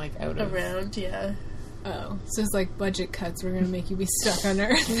get him, like, out of... Around, yeah. Oh. So it's like budget cuts. We're going to make you be stuck on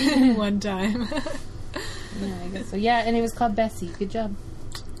Earth one time. Yeah, I guess so. Yeah, and it was called Bessie. Good job.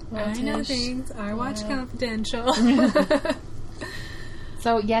 I know things. I watch Confidential.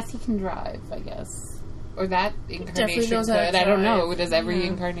 So, yes, he can drive, I guess. Or that incarnation knows how to could. I don't know. drive. Does every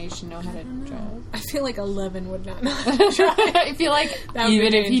incarnation know how to drive? I feel like 11 would not know how to drive. I feel like That would be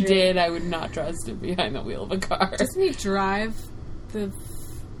even if he dangerous. did, I would not trust him behind the wheel of a car. Doesn't he drive the...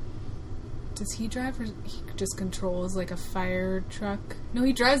 Does he drive or he just controls like a fire truck? No,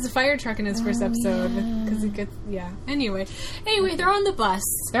 he drives the fire truck in his first episode because he gets... Yeah. Anyway, they're on the bus.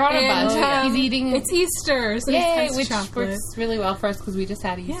 They're on a bus. And, He's eating... It's Easter, so Yay, he has which chocolate. works really well for us because we just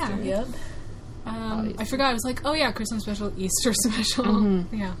had Easter. Yeah. Yep. I forgot. I was like, oh yeah, Christmas special, Easter special.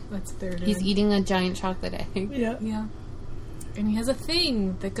 Yeah, that's what they're doing. He's eating a giant chocolate egg. Yeah. Yeah. And he has a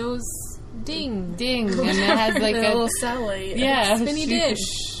thing that goes ding. Ding. And it has like a a... little satellite. Yeah. Spinny dish.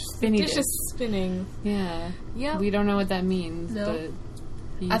 Spinny Dish dish. is spinning. Yeah. Yeah. We don't know what that means, No.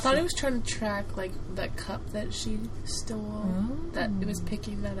 but... I thought it was trying to track, like, that cup that she stole. Oh. That it was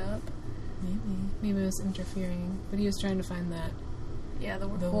picking that up. Maybe it was interfering. But he was trying to find that. Yeah, the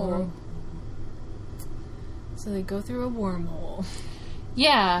The hole. wormhole. So they go through a wormhole.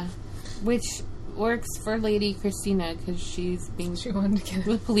 Yeah. Which works for Lady Christina because she's being... She wanted to get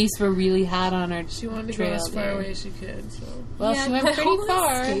The police were really hot on her. She wanted to trail go as far there. away as she could, so... Well, yeah, she went that pretty whole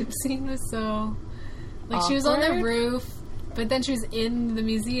far. escape scene was so... Like, she was on the Awkward. roof, but then she was in the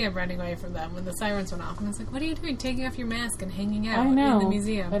museum running away from them when the sirens went off. And I was like, what are you doing? Taking off your mask and hanging out I know. in the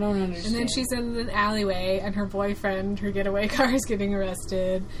museum. I don't understand. And then she's in an alleyway, and her boyfriend, her getaway car, is getting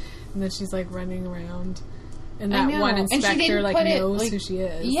arrested. And then she's, like, running around. And I that know. one And she inspector, didn't like, put it, knows like- who she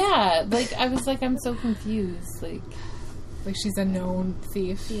is. Yeah. Like, I was like, I'm so confused. Like... Like, she's a known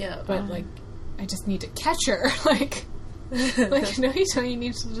thief. Yeah. But, like, I just need to catch her. Like, no, you don't. You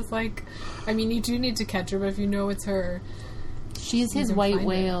need to just, like... I mean, you do need to catch her, but if you know it's her... She's his can white find it.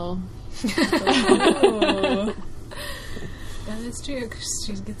 whale. That is true, because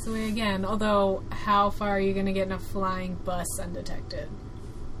she gets away again. Although, how far are you going to get in a flying bus undetected?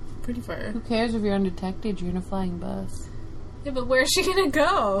 Pretty far. Who cares if you're undetected? You're in a flying bus. Yeah, but where's she going to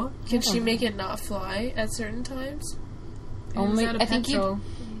go? Can she make it not fly at certain times? Only, It's out of I think petrol.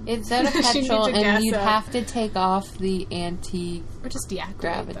 it's out of She needs petrol, to gas and you'd up. have to take off the Or just deactivate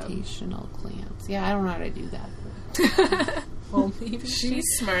them. anti-gravitational clamps. Yeah, I don't know how to do that. Well, maybe She's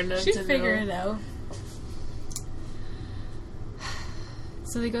smart enough she'd to figure know. it out.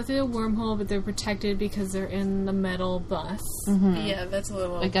 So they go through the wormhole, but they're protected because they're in the metal bus. Yeah, that's a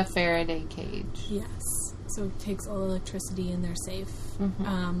little... Like a Faraday cage. Yes. So it takes all electricity and they're safe.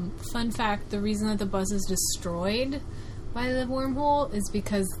 Fun fact, the reason that the bus is destroyed by the wormhole is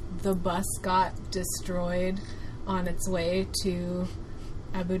because the bus got destroyed on its way to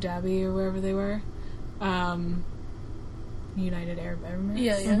Abu Dhabi or wherever they were. United Arab Emirates?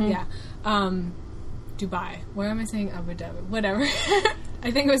 Yeah, yeah. Yeah. Dubai. Where am I saying Abu Dhabi? Whatever.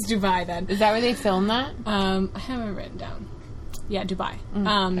 I think it was Dubai then. Is that where they filmed that? I have it written down. Yeah, Dubai.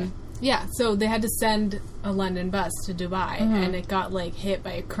 Okay. Yeah, so they had to send a London bus to Dubai, and it got, like, hit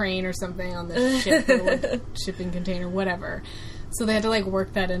by a crane or something on the ship, or, like, shipping container, whatever. So they had to, like,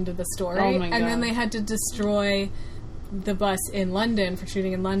 work that into the story. Oh my God. And then they had to destroy the bus in London for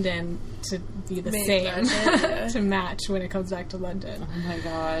shooting in London to be the same, to match when it comes back to London. Oh my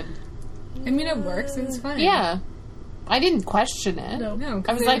God. I mean, it works. It's fine. Yeah. I didn't question it. No,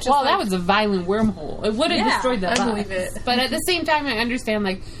 I was like, well, that was a violent wormhole. It would have destroyed the bus. I believe it. But at the same time, I understand,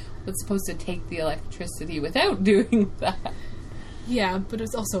 like, it's supposed to take the electricity without doing that. Yeah, but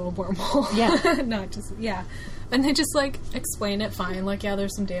it's also a wormhole. Yeah. Not just, yeah. And they just, like, explain it fine. Like, yeah,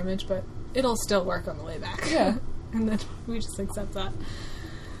 there's some damage, but it'll still work on the way back. Yeah. And then we just accept that.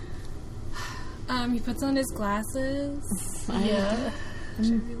 He puts on his glasses. Yeah. Which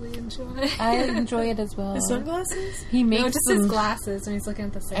I really enjoy. I enjoy it as well. His sunglasses? He makes No, just his glasses when he's looking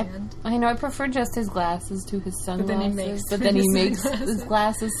at the sand. I know, I prefer just his glasses to his sunglasses. But then he makes his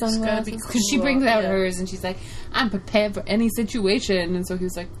glasses sunglasses. It's gotta be Because she cool, brings out yeah. hers and she's like, I'm prepared for any situation. And so he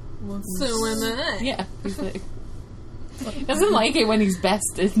was like, Well, so am I. yeah. He's like, doesn't like it when he's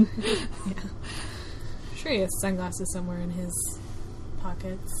bested. Yeah. I'm sure he has sunglasses somewhere in his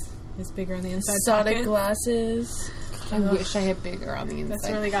pockets. His bigger on the inside Sonic pocket. glasses. I wish I had bigger on the inside. That's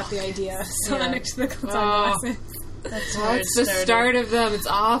where they got the idea. Sonic to the Oh. sunglasses. That's where it That's the started. start of them. It's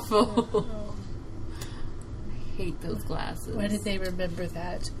awful. Oh. I hate those glasses. Why did they remember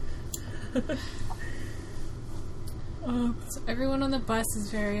that? So everyone on the bus is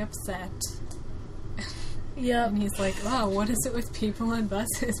very upset. Yep. And he's like, wow, what is it with people on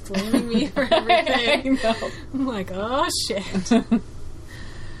buses blaming me for everything? I know. I'm like, oh, shit.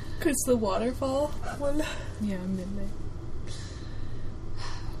 Because the waterfall one. Yeah, midnight.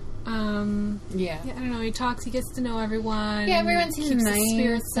 Yeah. Yeah, I don't know. He talks. He gets to know everyone. Yeah, everyone seems keeps nice. his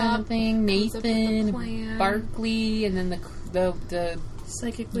spirits up. Something. comes up with a Nathan, plan. Barkley, and then the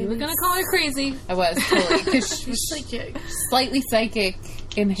Psychically. You were gonna call her crazy. I was totally because She's psychic. slightly psychic,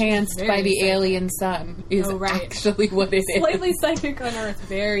 enhanced Very by the psychic. alien sun is Oh, right. actually what it is. Slightly psychic on Earth,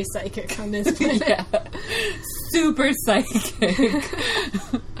 very psychic on this planet. Yeah, super psychic,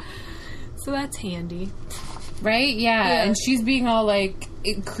 So that's handy. right? Yeah, and she's being all like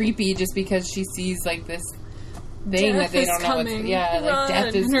creepy just because she sees like this thing Death that they is don't know. coming. What's, yeah, like Run.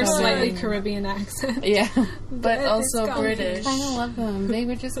 death is In her coming. slightly Caribbean accent. Yeah, But Death also is coming. British. I love them. They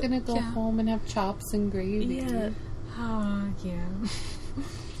were just gonna go Yeah. home and have chops and gravy. Yeah. Oh, yeah.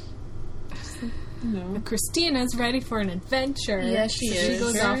 No. Christina's ready for an adventure. Yeah, she so is. She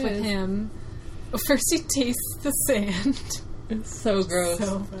goes Sure off with is. him. Well, first he tastes the sand. It's so gross.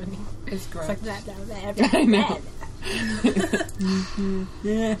 So funny. It's gross. It's like that. I know.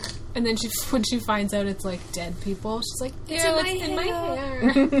 Yeah. And then when she finds out it's like dead people, she's like, It's "Ew, in my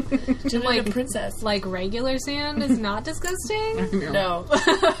hair." Just like Like- a princess. Like regular sand is not disgusting. No.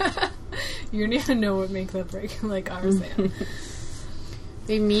 You don't even know what makes up like our sand.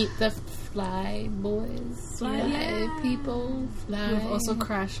 They meet the fly boys, fly Yeah. people, fly. Who have also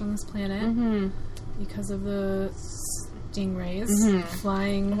crashed on this planet Mm-hmm. because of the stingrays Mhm.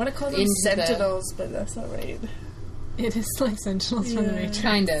 flying. I want to call them Into the- sentinels, but that's not right. It is like Sentinels from the Yeah. Matrix.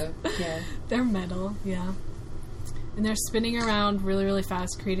 Kind of, yeah. They're metal, yeah. And they're spinning around really, really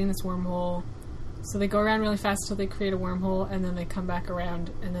fast, creating this wormhole. So they go around really fast until they create a wormhole, and then they come back around,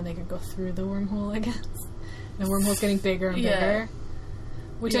 and then they can go through the wormhole, I guess. And the wormhole's getting bigger and Yeah. bigger.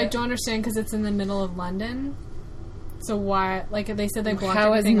 Which I Yeah. don't understand, because it's in the middle of London. So why, like, they said they blocked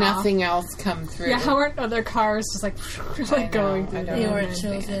How has everything off. nothing else come through? Yeah, how aren't other cars just like, like going through I the don't They know. were London?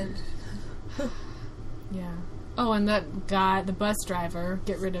 chosen. Yeah. Oh, and that guy, the bus driver,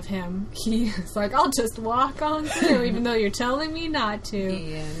 get rid of him. He's like, I'll just walk on through, even though you're telling me not to.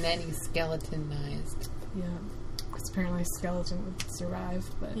 Yeah, and then he's skeletonized. Yeah. Because apparently a skeleton would survive,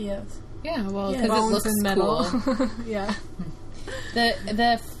 but... Yes. Yeah, well, Yeah. because it Bones looks and metal. cool. Yeah.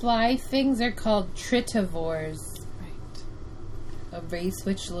 The fly things are called tritivores, Right. a race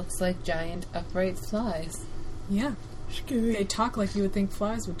which looks like giant upright flies. Yeah. They talk like you would think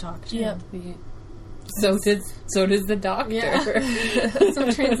flies would talk, too. Yep. Yeah. So does the doctor. Yeah. So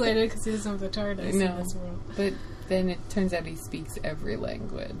translated because he doesn't have the TARDIS in No. this world. But then it turns out he speaks every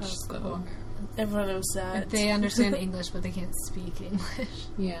language. That's so cool. Everyone knows that. They understand English, but they can't speak English.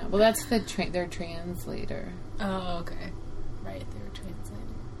 yeah, well, that's their translator. Oh, okay. Right, they were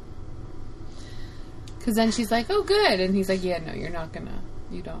translating. Because then she's like, "Oh, good," and he's like, "Yeah, no, you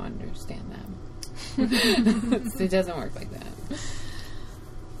don't understand that. It doesn't work like that."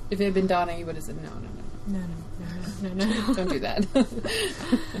 If it had been Donna, you would have said, "No, No. don't do that."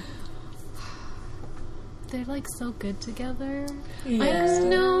 they're like so good together. Yeah. I don't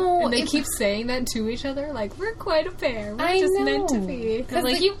know. And they keep saying that to each other, like, we're quite a pair. We're just know. meant to be. Because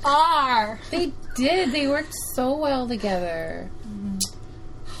Like, you are. They did. They worked so well together.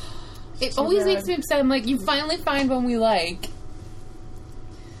 It always makes me upset. I'm like, you finally find one we like.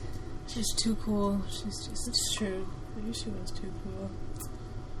 She's too cool. She's just... It's true. Maybe she was too cool.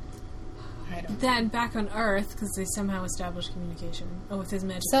 I don't know. Then back on Earth, because they somehow established communication. Oh, with his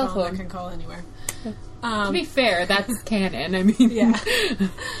magic Cell phone phone. that can call anywhere. To be fair, that's canon. I mean... Yeah.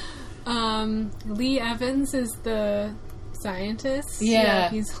 Lee Evans is the scientist. Yeah.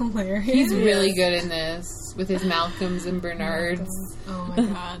 He's hilarious. He's really good in this. With his Malcolms and Bernards. Oh my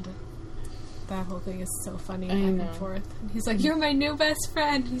god. That whole thing is so funny back know. and forth. And he's like, you're my new best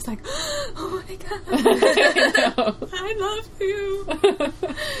friend. And he's like, oh my god. I love you.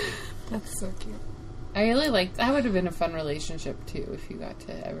 That's so cute. I really liked... That would have been a fun relationship, too, if you got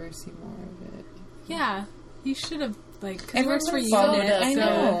to ever see more of it. Yeah. You should have, like... Cause Everyone it works for you. followed us, I so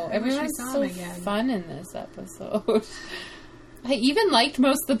know. I wish we Everyone's saw so him again. fun in this episode. I even liked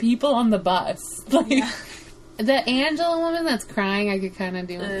most of the people on the bus. Like, the Angela woman that's crying, I could kind of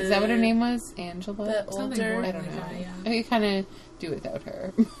do... Is that what her name was? Angela? The Something older... more I don't like know. that, yeah. I could kind of do without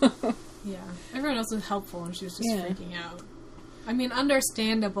her. Yeah. Everyone else was helpful and she was just Yeah. freaking out. I mean,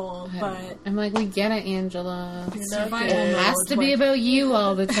 understandable, but... I'm like, we get it, Angela. Survival It has mode, to be but- about you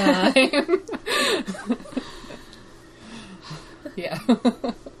all the time. Yeah. I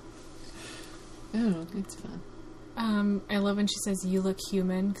don't know. It's fun. I love when she says, you look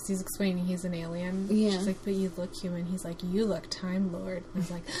human, because he's explaining he's an alien. Yeah. She's like, but you look human. He's like, you look Time Lord. And I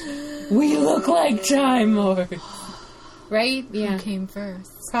was like, We look like Time Lords. Right? Yeah. who came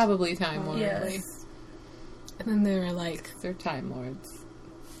first? Probably Time Lords. Yes. And then they were like, They're Time Lords.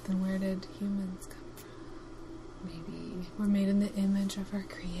 then where did humans come from? Maybe. We're made in the image of our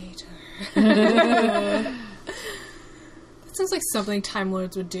creator. That sounds like something Time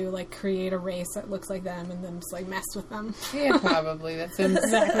Lords would do, like create a race that looks like them and then just like mess with them. Yeah, probably. That sounds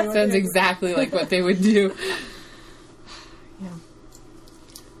Exactly what sounds they- exactly like what they would do. Yeah.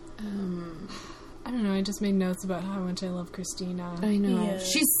 I don't know, I just made notes about how much I love Christina. I know. Yeah.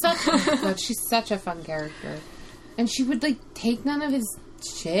 She's such a fun character. And she would like take none of his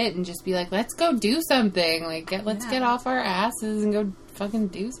shit and just be like, let's go do something. Like let's get off our asses and go fucking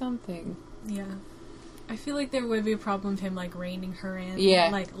do something. Yeah. I feel like there would be a problem with him, like, reining her in. Yeah.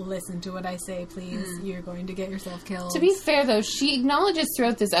 Like, listen to what I say, please. You're going to get yourself killed. To be fair though, she acknowledges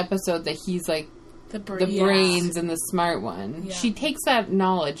throughout this episode that he's like The the brain. brains and the smart one. Yeah. She takes that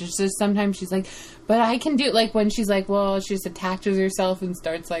knowledge. It's just sometimes she's like, but I can do it. Like when she's like, well, she just attaches herself and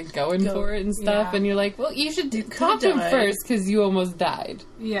starts like going for it and stuff. Yeah. And you're like, well, you should You talk could to him die. first because you almost died.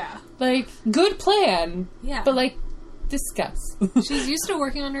 Yeah. Like, good plan. Yeah. But like, discuss. She's used to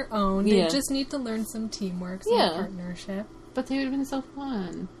working on her own. Yeah. They just need to learn some teamwork, some Yeah. partnership. But they would have been so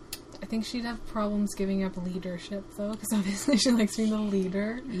fun. I think she'd have problems giving up leadership, though, because obviously she likes being the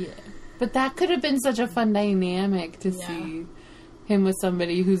leader. Yeah. But that could have been such a fun dynamic to Yeah. see him with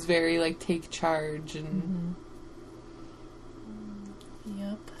somebody who's very like take charge and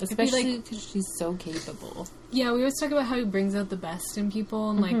Yep. especially because she's so capable. Yeah, we always talk about how he brings out the best in people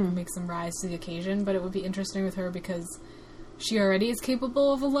and, like, makes them rise to the occasion, but it would be interesting with her because she already is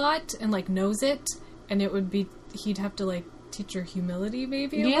capable of a lot and, like, knows it, and it would be, he'd have to, like, teach her humility,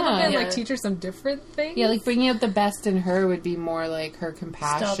 maybe, a little Yeah. bit, Yeah. like, teach her some different things. Yeah, like bringing out the best in her would be more like her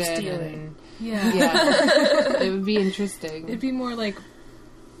compassion. Stop stealing. And, Yeah. yeah, it would be interesting. It'd be more, like,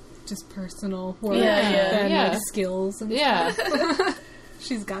 just personal work Yeah, than, yeah. like, skills and Yeah,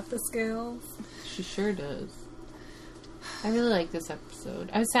 she's got the skills. she sure does. I really like this episode.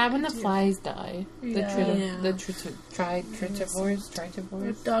 I was sad when the flies die. Yeah. The tritivores.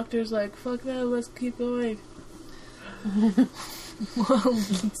 The doctor's like, fuck that, let's keep going. Well,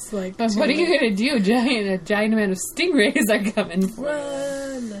 it's like, But what are you gonna do? A giant amount of stingrays are coming.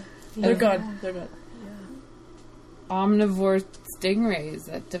 Run! They're gone. They're gone. Omnivore stingrays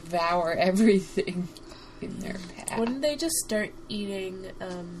that devour everything in their path. Wouldn't they just start eating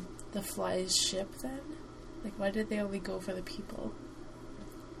the fly's ship then? Like, why did they only go for the people?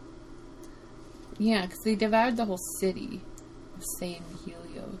 Yeah, because they devoured the whole city of San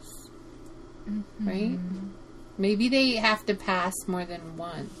Helios. Right? Maybe they have to pass more than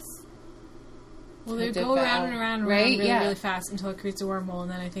once. well, they to go devour, around and around and right? around really, Yeah. really fast until it creates a wormhole,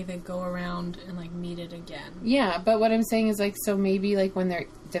 and then I think they go around and, like, meet it again. Yeah, but what I'm saying is, like, so maybe, like, when they're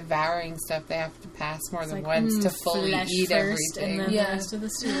devouring stuff, they have to pass more than once to fully flesh eat first, everything. and then Yeah. the rest of the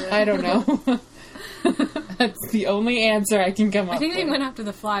stew. I don't know. That's the only answer I can come up I think with. they went after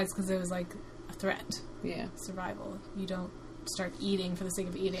the flies because it was, like, a threat. Yeah. Survival. You don't start eating for the sake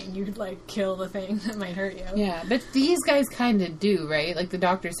of eating. You'd, like, kill the thing that might hurt you. Yeah, but these guys kind of do, right? Like, the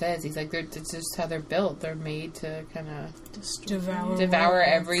doctor says, he's like, it's just how they're built. They're made to kind of devour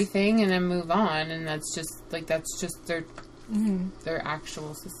everything and then move on. And that's just their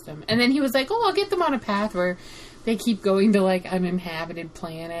actual system. And then he was like, oh, I'll get them on a path where they keep going to, like, uninhabited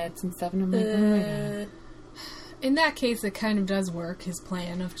planets and stuff. And I'm like, oh my God. In that case, it kind of does work, his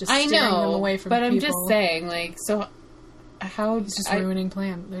plan of just steering them away from people. But I'm just saying, like, so how... It's just ruining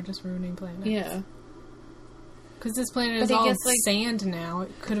planet. They're just ruining planets. Yeah. Because this planet is all like, sand now.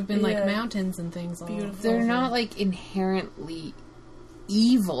 It could have been, like, mountains and things. Beautiful. They're not, like, inherently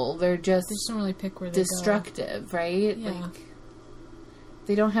evil. They're just... They just don't really pick where they destructive, right? Yeah. Like,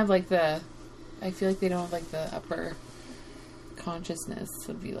 they don't have, like, the... I feel like they don't have, like, the upper consciousness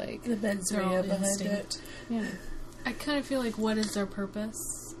to be, like... The mens rea behind it. Yeah. I kind of feel like, what is their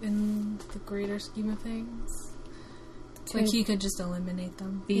purpose in the greater scheme of things? Like, he could just eliminate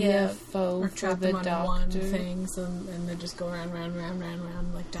them. Be a foe or for trap the them on doctor. one thing, and they just go round,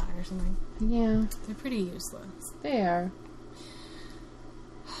 like die or something. Yeah. They're pretty useless. They are.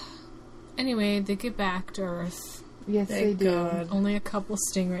 Anyway, they get back to Earth. Yes, they do. God. Only a couple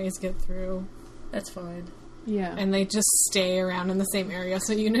stingrays get through. That's fine. Yeah. And they just stay around in the same area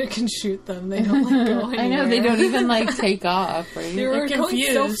so Unit can shoot them. They don't, like, go anywhere. I know, they don't even, like, take off, right? They were going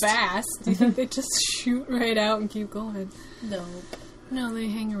so confused. fast. Do you think they just shoot right out and keep going? No. No, they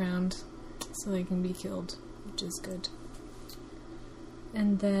hang around so they can be killed, which is good.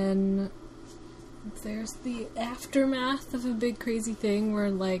 And then there's the aftermath of a big crazy thing where,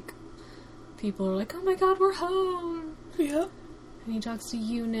 like, people are like, oh my God, we're home! Yeah. And he talks to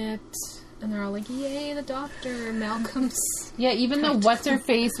Unit, and they're all like, yay, the doctor, Malcolm's... Yeah, even though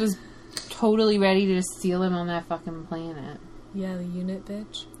What's-Her-Face was totally ready to steal him on that fucking planet. Yeah, the Unit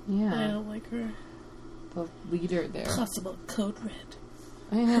bitch. Yeah. I don't like her. The leader there. Possible code red.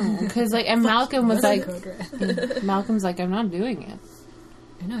 I know, because, like, and Malcolm was like... Code Red. Malcolm's like, I'm not doing it.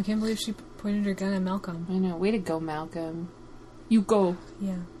 I know, I can't believe she pointed her gun at Malcolm. I know, way to go, Malcolm. You go.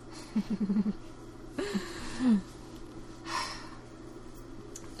 Yeah.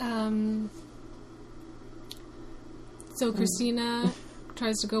 So Christina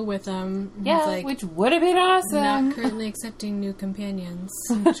tries to go with them. Yeah, like, which would have been awesome. not currently accepting new companions.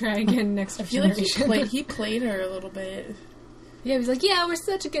 Try again next I feel like generation. he played her a little bit. Yeah, he was like, yeah, we're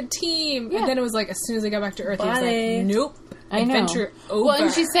such a good team. Yeah. And then it was like, as soon as they got back to Earth, he was Bye. like, nope. I know. Adventure over. Well,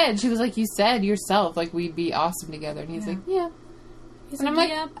 and she was like, you said yourself, like, we'd be awesome together. And he's like, yeah. He's And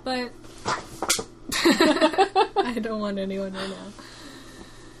like, I'm like, yeah, but I don't want anyone right now.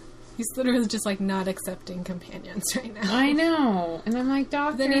 He's literally just, like, not accepting companions right now. I know. And I'm like,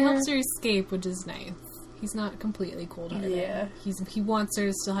 doctor. Then he helps her escape, which is nice. He's not completely cold-hearted. Yeah. He wants her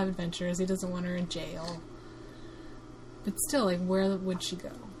to still have adventures. He doesn't want her in jail. But still, like, where would she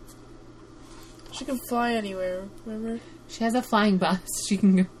go? She can fly anywhere, remember? She has a flying bus. She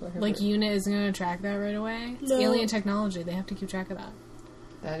can go wherever. Like, Unit isn't going to track that right away? It's alien technology. They have to keep track of that.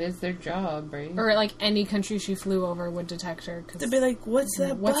 That is their job, right? Or, like, any country she flew over would detect her. They'd be like, what's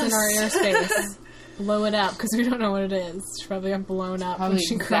that What's bus? in our airspace? Blow it up, because we don't know what it is. She probably got blown up when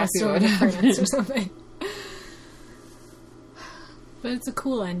she crossed over to France or something. But it's a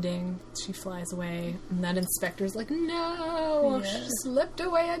cool ending. She flies away, and that inspector's like, no! Yeah. She slipped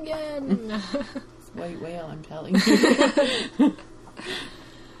away again! White whale, I'm telling you.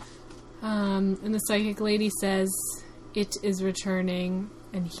 And the psychic lady says, it is returning,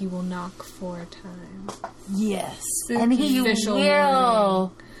 and he will knock for a time. Yes. And he Official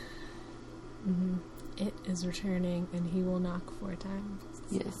will. It is returning, and he will knock for a time.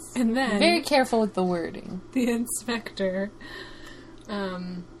 Yes. And then... Very careful with the wording. The inspector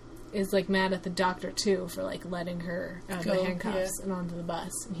is, like, mad at the doctor, too, for, like, letting her out of the handcuffs and onto the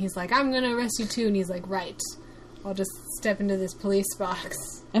bus. And he's like, I'm gonna arrest you, too. And he's like, right. I'll just step into this police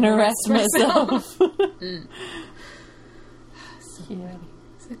box. And arrest myself. Yeah.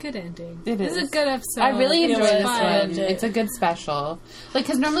 It's a good ending. It is. It's a good episode. I really enjoy this fun. one. It's a good special. Like,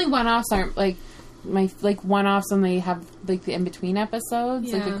 because normally one-offs aren't, like, one-offs when they have, like, the in-between episodes.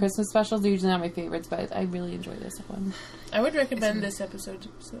 Yeah. Like, the Christmas specials are usually not my favorites, but I really enjoy this one. I would recommend this episode to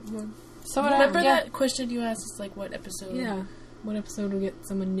someone. So remember that question you asked? It's like, what episode? Yeah. What episode would get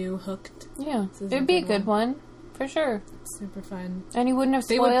someone new hooked? Yeah. It'd be a good one. For sure. Super fun. And he wouldn't have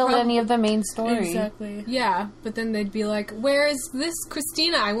spoiled any of the main story. Exactly. Yeah, but then they'd be like, where is this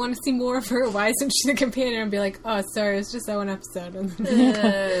Christina? I want to see more of her. Why isn't she the companion? And be like, oh, sorry, it's just that one episode. And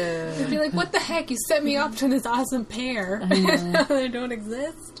they'd be like, what the heck? You set me up to this awesome pair. And now they don't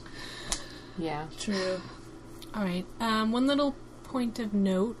exist. Yeah. True. All right. One little point of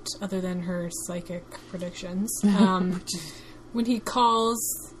note, other than her psychic predictions. when he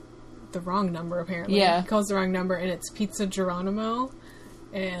calls the wrong number, apparently. Yeah. He calls the wrong number, and it's Pizza Geronimo.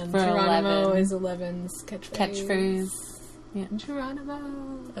 And For Geronimo 11. is 11's catchphrase. Yeah.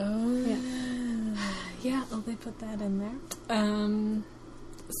 Geronimo. Oh. Yeah. Yeah, they put that in there.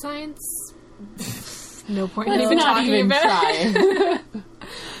 Science. No point in even not talking even about it. try.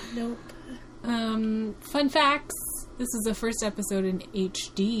 Nope. Fun facts. This is the first episode in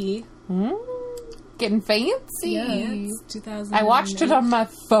HD. Getting fancy. Yeah, it's 2000. I watched it on my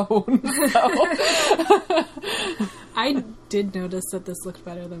phone. So. I did notice that this looked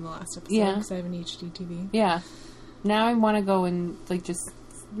better than the last episode because I have an HD TV. Yeah. Now I want to go and like just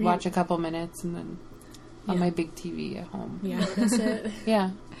watch a couple minutes and then on my big TV at home. Yeah. That's it.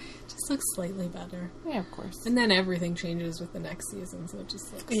 Yeah. Just looks slightly better. Yeah, of course. And then everything changes with the next season, so it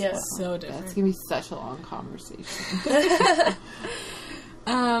just looks so different. That's going to be such a long conversation.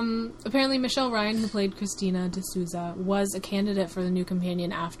 Apparently Michelle Ryan, who played Christina D'Souza, was a candidate for the new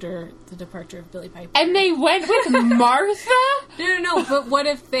companion after the departure of Billie Piper. And they went with Martha? No, but what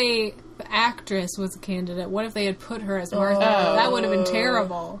if the actress was a candidate? What if they had put her as Martha? That would have been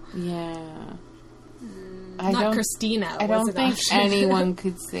terrible. Yeah. Not Christina. I don't think anyone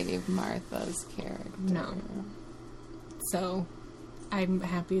could save Martha's character. No. So, I'm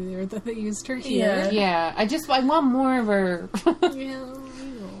happy there that they used her here. Yeah. I want more of her. Yeah,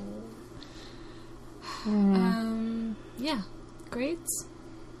 I know. Yeah. Grades?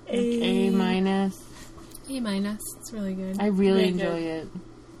 A minus. A minus. It's really good. I really enjoy it.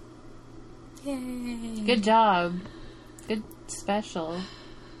 Yay. Good job. Good special.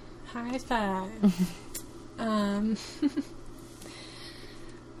 High five.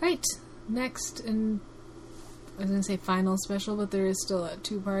 Right. Next, and I was going to say final special, but there is still a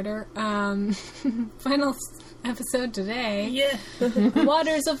two-parter. Final episode today. Yeah.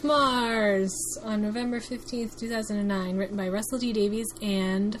 Waters of Mars on November 15th, 2009, written by Russell T. Davies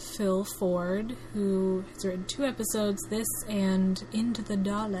and Phil Ford, who has written 2 episodes, this and Into the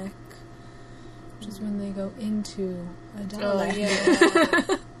Dalek, which is when they go into a Dalek. Oh,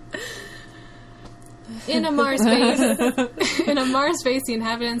 yeah. In a Mars base, the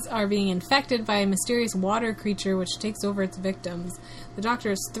inhabitants are being infected by a mysterious water creature which takes over its victims. The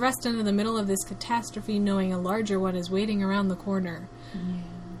Doctor is thrust into the middle of this catastrophe, knowing a larger one is waiting around the corner. Yeah.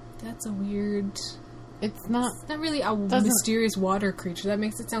 That's a weird... It's not really a mysterious water creature. That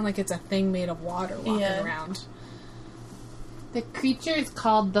makes it sound like it's a thing made of water walking around. The creature is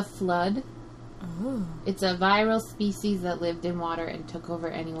called the Flood. Oh. It's a viral species that lived in water and took over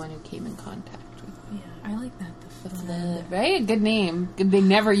anyone who came in contact. Yeah, I like that. The Flood. Right? Good name. They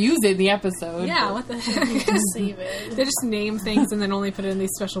never use it in the episode. Yeah, what the heck? Save it. They just name things and then only put it in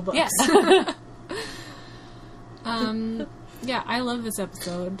these special books. Yeah. Yeah, I love this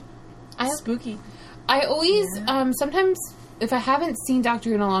episode. Spooky. I always, sometimes, if I haven't seen Doctor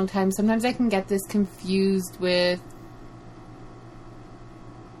Who in a long time, sometimes I can get this confused with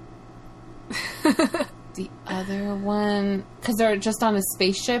the other one, because they're just on a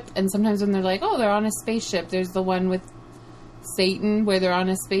spaceship, and sometimes when they're like, oh, they're on a spaceship, there's the one with Satan where they're on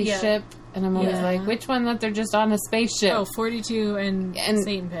a spaceship, and I'm always like, which one that they're just on a spaceship? Oh, 42 and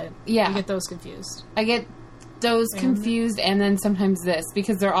Satan Pit. Yeah. You get those confused. I get those confused, and then sometimes this,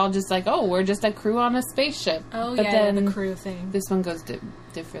 because they're all just like, oh, we're just a crew on a spaceship. Oh, but yeah, then the crew thing. This one goes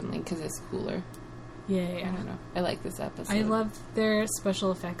differently, because it's cooler. Yeah. I don't know. I like this episode. I love their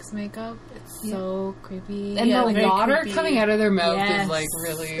special effects makeup. It's so creepy. And the water creepy. coming out of their mouth is like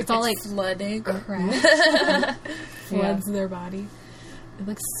really... It's all like flooding. Floods their body. It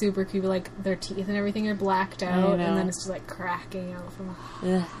looks super creepy. Like their teeth and everything are blacked out, and then it's just like cracking out from...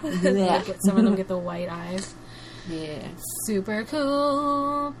 Some of them get the white eyes. Yeah. Super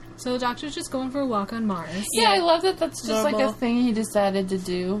cool. So the Doctor's just going for a walk on Mars. Yeah, I love that that's just like a thing he decided to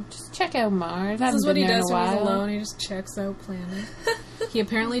do. Just check out Mars. This is what he does when he's alone. He just checks out planets. He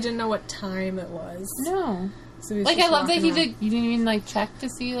apparently didn't know what time it was. No. So he was like, just I love that walking around. You didn't even like check to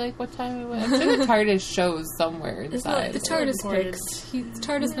see like what time it was. I'm sure the TARDIS shows somewhere inside. The TARDIS picks. The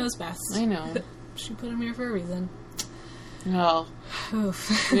TARDIS knows best. I know. She put him here for a reason. Oh.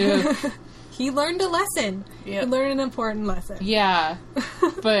 Oof. Yeah. He learned a lesson. Yep. He learned an important lesson. Yeah.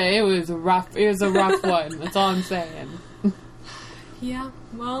 But it was rough. It was a rough one. That's all I'm saying. Yeah.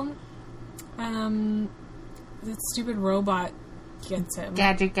 Well, that stupid robot gets him.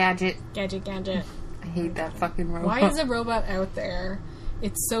 Gadget. Gadget. I hate that fucking robot. Why is a robot out there?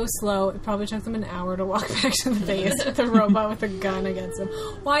 It's so slow. It probably took them an hour to walk back to the base with a robot with a gun against him.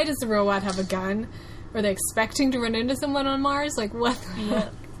 Why does the robot have a gun? Are they expecting to run into someone on Mars? Like, what?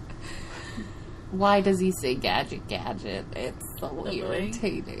 Why does he say gadget? It's so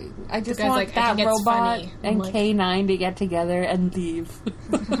irritating. I just guy's want like, I that think it's robot funny. and I'm like- K9 to get together and leave.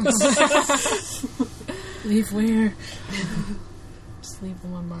 Leave where? Just leave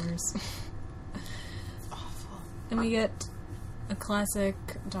them on Mars. And we get a classic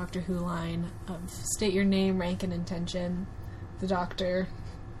Doctor Who line of state your name, rank, and intention. The Doctor,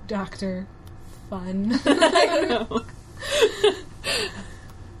 fun.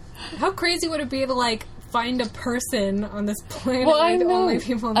 How crazy would it be to, like, find a person on this planet? Well, I like the know. only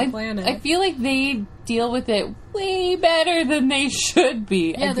people on the planet. I feel like they deal with it way better than they should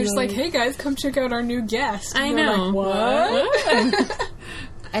be. Yeah, they're just like, hey guys, come check out our new guest. I And they're know. like, what?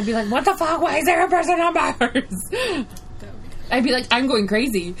 I'd be like, what the fuck? Why is there a person on Mars? I'd be like, I'm going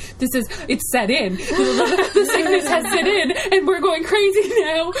crazy. It's set in. The sickness has set in, and we're going crazy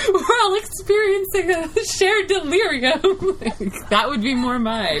now. We're all experiencing a shared delirium. Like, that would be more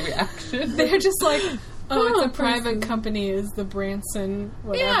my reaction. They're just like, it's a private person. company, is the Branson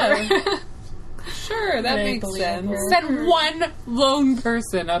whatever. Yeah. Sure, that They makes believe sense. her. Send one lone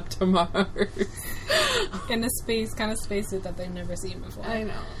person up to Mars. In a kind of spacesuit that they've never seen before. I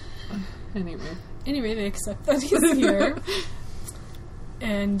know. Anyway, they accept that he's here.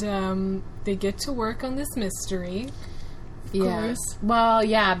 And they get to work on this mystery. Yeah. Well,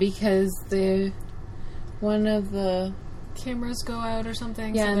 yeah, because one of the Cameras go out or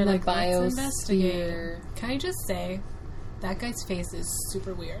something. Yeah, so in they're the like, let's investigate. biosphere. Can I just say, that guy's face is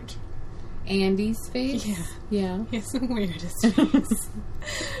super weird. Andy's face. Yeah. He has the weirdest face.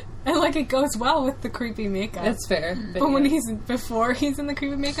 And like it goes well with the creepy makeup. That's fair. But when before he's in the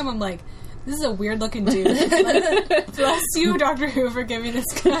creepy makeup, I'm like, this is a weird looking dude. Like, bless you, Dr. Who, for giving this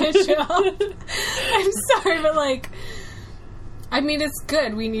guy a job. I'm sorry, but like, I mean, it's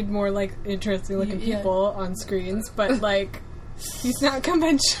good. We need more like interesting looking people on screens, but like, he's not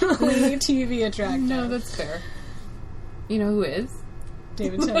conventionally TV attractive. No, that's fair. You know who is?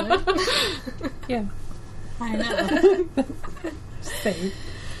 David Tennant. Yeah. I know. Same.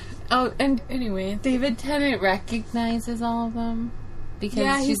 Oh, and Anyway, David Tennant recognizes all of them.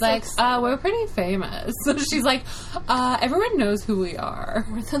 Because she's he's like, like, we're pretty famous. So she's like, everyone knows who we are.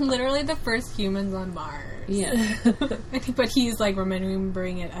 we're literally the first humans on Mars. Yeah. But he's like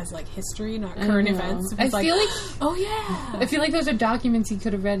remembering it as like history, not current events. I He's feel like oh yeah. I feel like those are documents he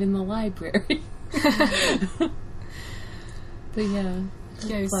could have read in the library. But yeah.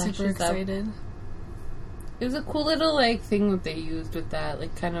 Yeah, he's Flashes super up. excited. It was a cool little like thing that they used with that,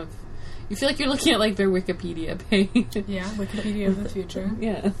 like kind of. You feel like you're looking at like their Wikipedia page. Yeah, Wikipedia of the future.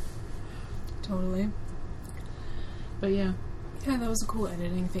 Yeah, Totally. but yeah, Yeah, that was a cool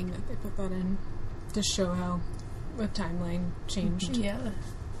editing thing that they put that in to show how the timeline changed. Yeah.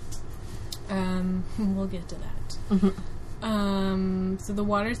 We'll get to that. So the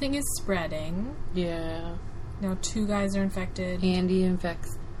water thing is spreading. yeah. Now 2 guys are infected. Andy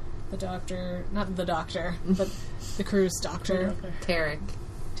infects The doctor, not the doctor, but the crew's doctor. Tarek.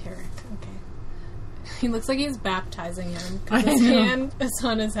 Tarek, okay. He looks like he's baptizing him because I his know. hand is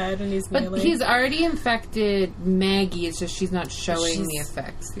on his head and he's But kneeling. he's already infected Maggie. It's just she's not showing She's- the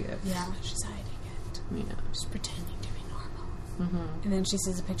effects yet. Yeah, she's hiding it. Yeah. She's pretending to be normal. Mm-hmm. And then she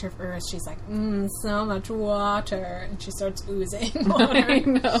sees a picture of Earth. She's like, so much water. And she starts oozing water. I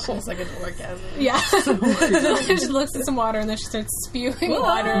know. It's like an orgasm. Yeah. And she looks at some water and then she starts spewing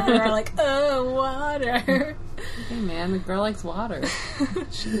water. And we're like, oh, water. Hey man, the girl likes water.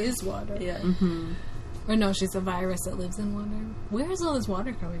 She is water. Yeah. Mm-hmm. Or no, she's a virus that lives in water. Where is all this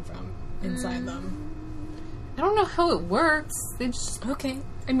water coming from inside them? I don't know how it works. They just Okay.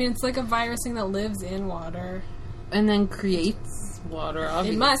 I mean, it's like a virus thing that lives in water. and then creates water.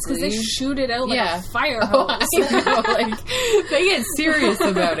 Obviously, It must, because they shoot it out like a fire Oh, hose. I know. Like they get serious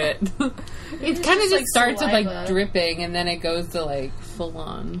about it. It kind of just like starts with like saliva. dripping, and then it goes to like full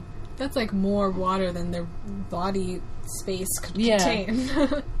on. That's like more water than their body space could Yeah. contain.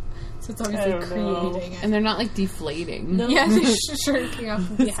 So it's obviously I don't know. creating it. And they're not like deflating. No. Yeah, they're shrinking up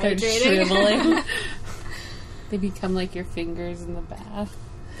and They start dehydrating. shriveling. They become like your fingers in the bath,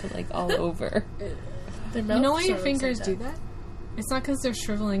 but like all over. Their You know mouth why your sort of fingers like do that? It's not because they're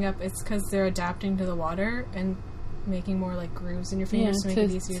shriveling up. It's because they're adapting to the water and making more like grooves in your fingers to make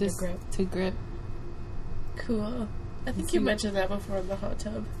it easier to grip. To grip. Cool. I think you mentioned that before in the hot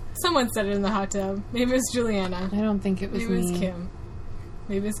tub. Someone said it in the hot tub. Maybe it was Juliana. I don't think it was Maybe it me. was Kim.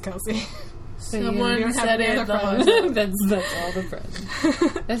 Maybe it's Kelsey. So you Someone don't have said any it in other the hot friends. tub. that's all the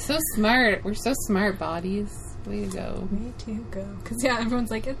friends. That's so smart. We're so smart, bodies. Way to go. Me too, go. Because, yeah,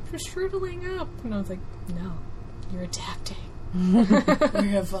 everyone's like, it's shriveling up. And I was like, no, you're adapting.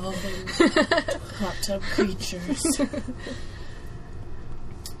 We're evolving hot tub creatures.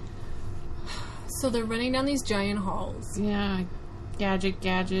 So they're running down these giant halls. Yeah. Gadget.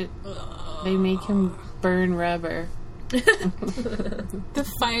 They make him burn rubber. The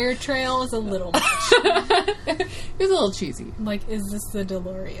fire trail is a little much. It was a little cheesy. Like, is this the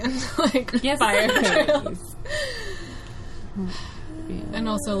DeLorean? Like, Yes. fire trails. Yeah. And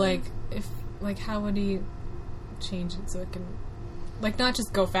also, like, if, like, how would he change it so it can, like, not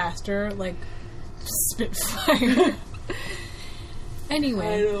just go faster, like, spit fire.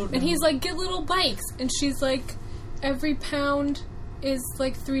 Anyway, and he's like, get little bikes. And she's like, every pound is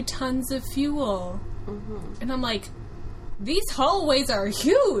like 3 tons of fuel. Mm-hmm. And I'm like, these hallways are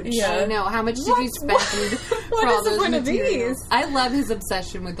huge. Yeah, I know. How much did you spend for all those materials? I love his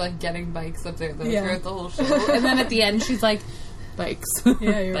obsession with like getting bikes up there though throughout the whole show. And then at the end, she's like, bikes.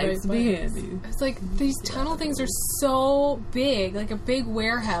 Yeah, you're bikes right. be handy. It's like these tunnel things are so big, like a big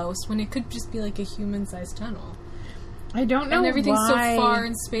warehouse, when it could just be like a human-sized tunnel. I don't know and everything's why. so far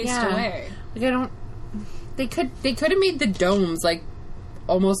and spaced away. Like I don't. They could have made the domes like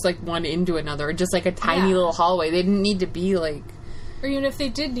almost like one into another, or just like a tiny little hallway. They didn't need to be like. Or even if they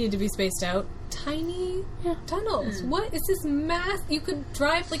did need to be spaced out, tiny tunnels. What is this mass? You could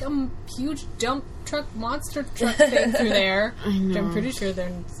drive like a huge dump truck, monster truck thing through there. I know. I'm pretty sure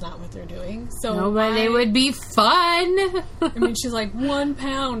that's not what they're doing. So no, but it would be fun. I mean, she's like, 1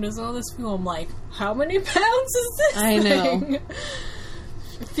 pound is all this fuel. I'm like, how many pounds is this I know. thing?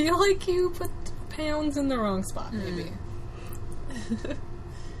 I feel like you put pounds in the wrong spot, maybe.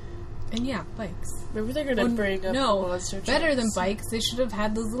 And yeah, bikes. Maybe they're gonna bring up monster trucks. Better than bikes. They should have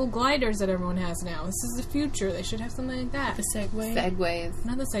had those little gliders that everyone has now. This is the future. They should have something like that. The Segway. Segways.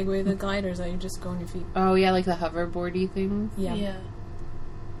 Not the Segway, the gliders that you just go on your feet. Oh yeah, like the hoverboardy things. Yeah.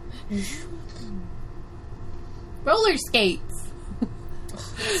 Roller skates.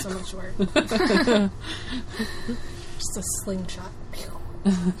 So much work. Just a slingshot.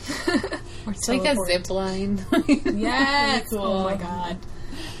 It's like a zip line. Yes. Cool. Oh my god.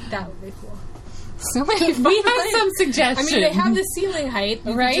 That would be cool. So many. We have some suggestions. I mean, they have the ceiling height.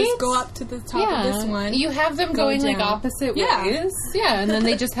 You right? could just go up to the top of this one. You have them going like opposite ways. Yeah, and then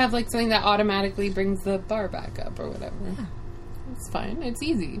they just have like something that automatically brings the bar back up or whatever. Yeah. It's fine. It's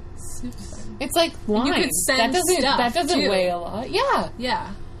easy. Super fun. It's like lines. You could send that doesn't too. weigh a lot. Yeah.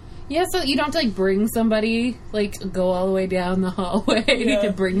 Yeah. Yeah, so you don't have to like bring somebody, like go all the way down the hallway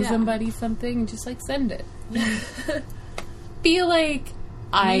to bring somebody something. Just like send it. Feel like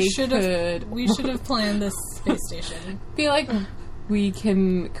we should have planned this space station. Feel like we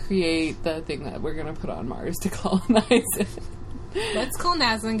can create the thing that we're going to put on Mars to colonize it. Let's call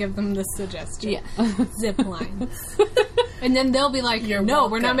NASA and give them this suggestion. Yeah. Zip lines. And then they'll be like, no,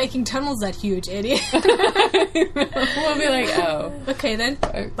 we're not making tunnels that huge, idiot. We'll be like, oh. Okay, then.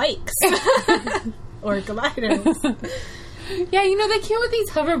 Bikes. Or gliders. Yeah, you know, they came with these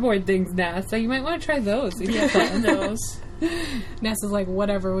hoverboard things, NASA. You might want to try those. Yeah, those. NASA's like,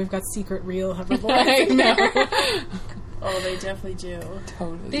 whatever, we've got secret real hoverboards. I know. Oh, they definitely do.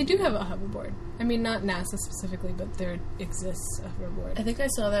 Totally. They do have a hoverboard. I mean, not NASA specifically, but there exists a hoverboard. I think I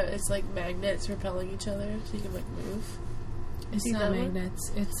saw that it's like magnets repelling each other, so you can like move. It's not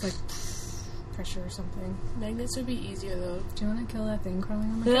magnets. It's like pressure or something. Magnets would be easier though. Do you want to kill that thing crawling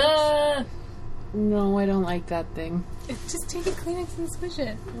on my couch? No, I don't like that thing. Just take a Kleenex and squish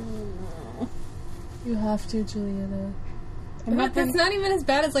it. You have to, Juliana. That's not even as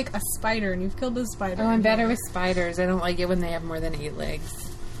bad as like a spider, and you've killed a spider. Oh, I'm better with spiders. I don't like it when they have more than 8 legs.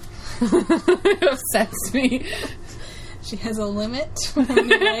 It upsets me. She has a limit. How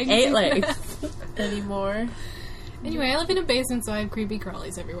many legs? 8 legs. Anymore. Anyway, I live in a basement, so I have creepy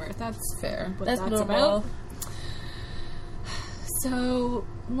crawlies everywhere. That's fair. What that's normal. About. So,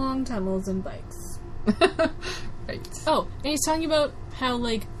 long tunnels and bikes. Right. Oh, and he's talking about how,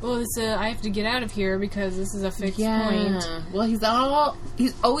 like, I have to get out of here because this is a fixed point. Well, he's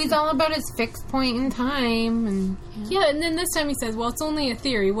always all about his fixed point in time, and and then this time he says, well, it's only a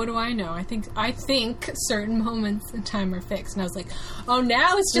theory. What do I know? I think certain moments in time are fixed. And I was like, oh,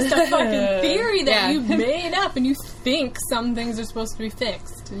 now it's just a fucking theory that you made up, and you think some things are supposed to be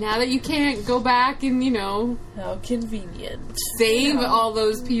fixed. Now that you can't go back and, how convenient. Save all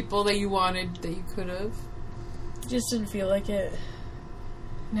those people that you wanted, that you could have. Just didn't feel like it.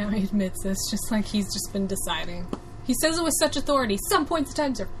 Now he admits this, just like he's just been deciding. He says it with such authority. Some points in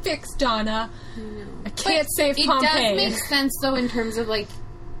time are fixed, Donna. I can't save Pompeii. It does make sense, though, in terms of, like,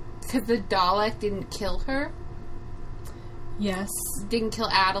 because the Dalek didn't kill her. Yes. Didn't kill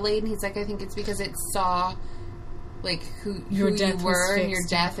Adelaide, and he's like, I think it's because it saw, like, who you were, and your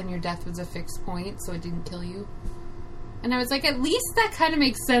death was a fixed point, so it didn't kill you. And I was like, at least that kind of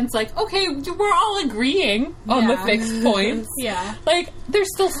makes sense. Like, okay, we're all agreeing on the fixed points. Yeah. Like, they're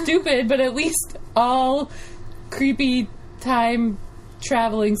still stupid, but at least all creepy time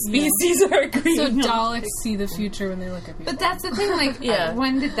traveling species are agreeing. So Daleks see the future when they look at people. But that's the thing, like,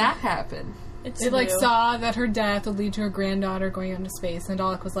 when did that happen? It like saw that her death would lead to her granddaughter going out into space, and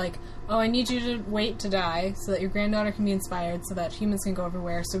Dalek was like, "Oh, I need you to wait to die so that your granddaughter can be inspired, so that humans can go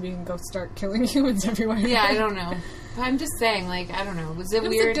everywhere, so we can go start killing humans everywhere." Yeah, I don't know. I'm just saying, like, I don't know. Was it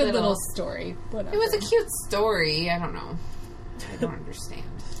weird? It was a good little story. Whatever. It was a cute story. I don't know. I don't understand.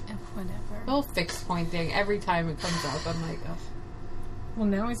 Whatever. The whole fixed point thing. Every time it comes up, I'm like, oh. Well,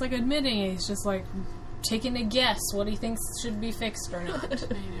 now he's like admitting it. He's just like taking a guess what he thinks should be fixed or not.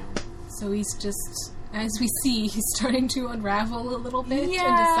 I know. So he's just, as we see, he's starting to unravel a little bit and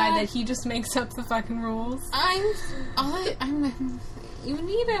decide that he just makes up the fucking rules. You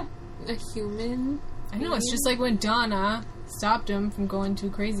need a human. I know, it's just like when Donna stopped him from going too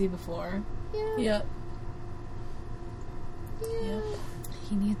crazy before. Yeah. Yep.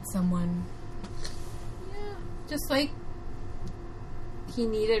 He needs someone. Yeah. Just like he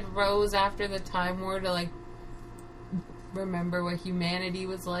needed Rose after the Time War to, like, remember what humanity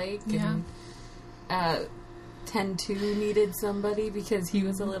was like. Yeah. And 10-2 needed somebody because he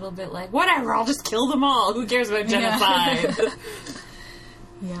was a little bit like, whatever, I'll just kill them all. Who cares about genocide?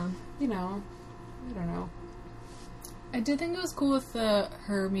 Yeah. You know, I don't know. I did think it was cool with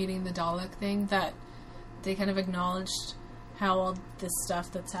her meeting the Dalek thing, that they kind of acknowledged how all this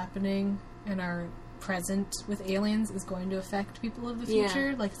stuff that's happening in our present with aliens is going to affect people of the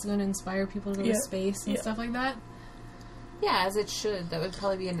future. Like, it's going to inspire people to go to space and stuff like that. Yeah, as it should. That would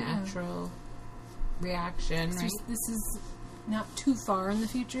probably be a natural reaction, right? This is not too far in the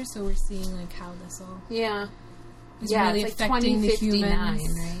future, so we're seeing, like, how this all is really it's affecting like the humans.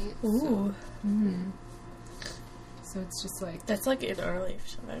 Right? Ooh. So it's just like... That's like in our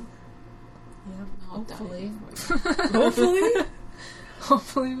lifetime. Yeah, I'll hopefully. Hopefully?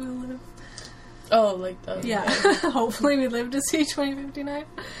 Hopefully we'll live. Oh, like... yeah. Hopefully we live to see 2059.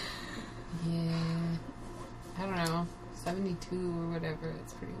 Yeah. I don't know. 72 or whatever.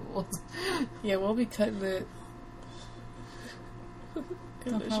 It's pretty old. Yeah, we'll be cutting it.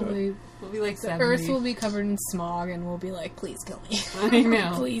 Probably... We'll be like The 70. Earth will be covered in smog, and we'll be like, please kill me. I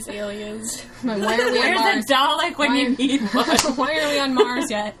know. Please, aliens. Why are we on Where's Mars? a Dalek when you need one? Why are we on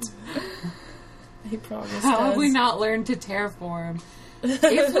Mars yet? He promised How have us. we not learned to terraform?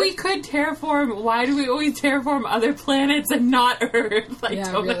 If we could terraform, why do we always terraform other planets and not Earth? I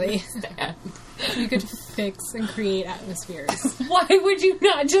don't understand. You could fix and create atmospheres. Why would you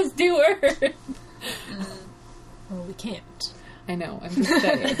not just do Earth? Well, we can't. I know, I'm just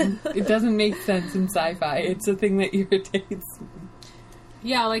saying. It doesn't make sense in sci-fi. It's a thing that irritates me.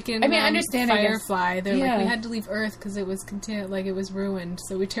 Yeah, like in I understand Firefly, they're like, we had to leave Earth because it was it was ruined,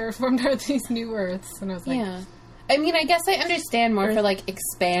 so we terraformed out these new Earths, and I was like... Yeah. I mean, I guess I understand more for, like,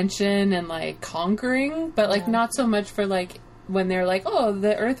 expansion and, like, conquering, but, like, not so much for, like, when they're like, oh,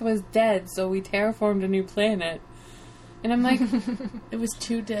 the Earth was dead, so we terraformed a new planet. And I'm like... It was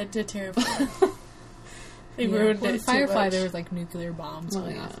too dead to terraform. They ruined it. In Firefly, much. there was, like, nuclear bombs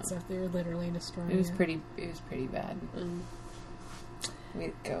going off yeah. and stuff. They were literally destroying It was pretty bad. Way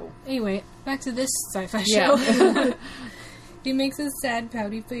to go. Anyway, back to this sci-fi show. He makes a sad,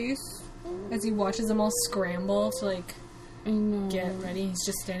 pouty face as he watches them all scramble to, like, get ready. He's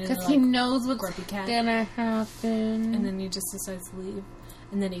just standing there, because like, he knows what's grumpy cat. gonna happen. And then he just decides to leave.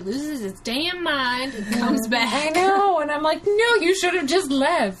 And then he loses his damn mind and comes back. I know, and I'm like, no, you should have just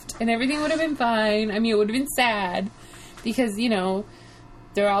left, and everything would have been fine. I mean, it would have been sad, because, you know,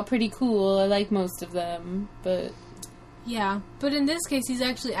 they're all pretty cool. I like most of them, but... Yeah, but in this case, he's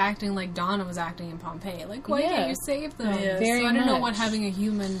actually acting like Donna was acting in Pompeii. Like, why can't you save them? Yeah, so I don't know what having a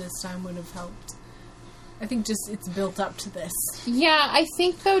human this time would have helped. I think just it's built up to this. Yeah, I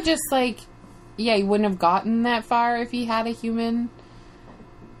think, though, just, like, yeah, he wouldn't have gotten that far if he had a human.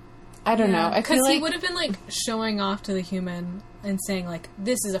 I don't know. I feel Because like... he would have been, like, showing off to the human and saying, like,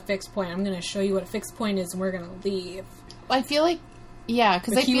 this is a fixed point. I'm going to show you what a fixed point is, and we're going to leave. I feel like... Yeah,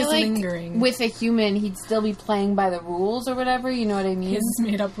 because I feel like with a human, he'd still be playing by the rules or whatever, you know what I mean? His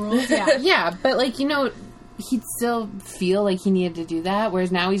made-up rules, yeah. Yeah, but, like, you know, he'd still feel like he needed to do that,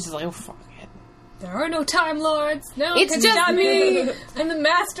 whereas now he's just like, oh, fuck it. There are no Time Lords. No, it's just me. I'm the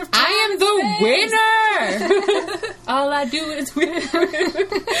master of time. I am the winner. All I do is win.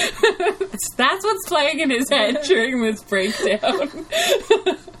 That's what's playing in his head during this breakdown.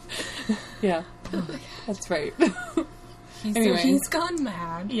 Yeah, that's right. He's gone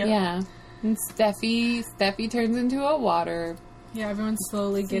mad. Yeah. And Steffi turns into a water Yeah, everyone's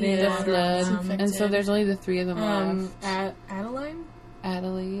slowly getting Yeah. water on them. And so there's only the 3 of them left.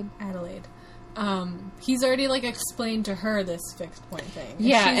 Adelaide. He's already, like, explained to her this fixed point thing.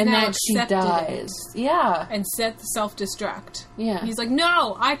 Yeah, she's and now that she accepted dies. it Yeah. and set the self-destruct. Yeah. And he's like,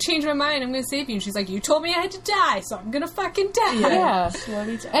 no, I changed my mind. I'm going to save you. And she's like, you told me I had to die, so I'm going to fucking die. Yeah.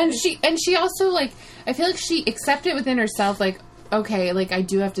 Slowly die. And she also, like, I feel like she accepted within herself, like, okay, like, I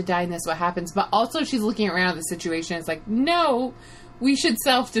do have to die and this is what happens. But also she's looking around at the situation. It's like, no, we should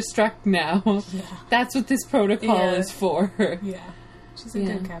self-destruct now. Yeah. That's what this protocol is for. Yeah. She's a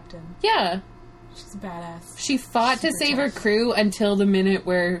good captain. Yeah. She's a badass. She fought to Super save her tough. crew until the minute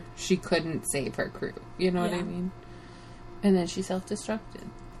where she couldn't save her crew. You know what I mean? And then she self-destructed.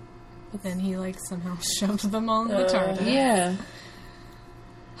 But then he, like, somehow shoved them all in the TARDIS. Yeah.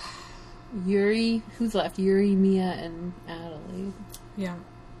 Yuri, who's left? Yuri, Mia, and Adelaide. Yeah.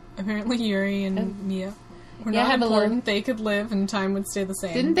 Apparently Yuri and Mia were Yeah, not have a important. little- They could live and time would stay the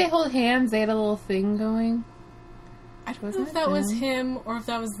same. Didn't they hold hands? They had a little thing going. I don't know Wasn't if it that was them? him or if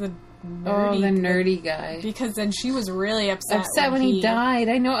that was the nerdy. Oh, the nerdy guy. Because then she was really upset When he died.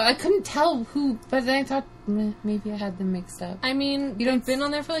 I know. I couldn't tell who, but then I thought maybe I had them mixed up. I mean, You they've don't- been on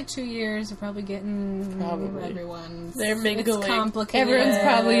there for like 2 years. They're probably getting everyone's. They're mingling. It's complicated. Everyone's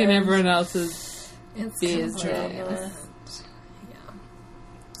probably in everyone else's It's biz. complicated.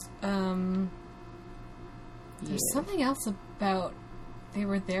 Yeah. There's something else about they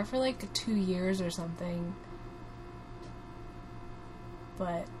were there for like 2 years or something,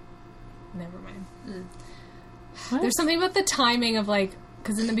 but never mind. There's something about the timing of like,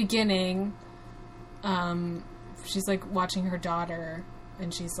 because in the beginning, she's like watching her daughter,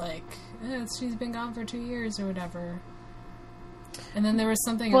 and she's like, she's been gone for 2 years or whatever. And then there was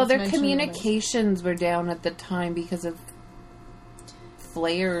something. Well, else their mentioned communications were down at the time because of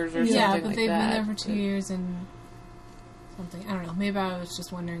flares or something but like they've that. been there for 2 years and something. I don't know. Maybe I was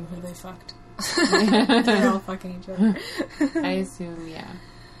just wondering who they fucked. They're all fucking each other. I assume, yeah.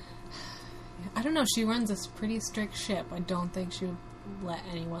 I don't know. She runs a pretty strict ship. I don't think she would let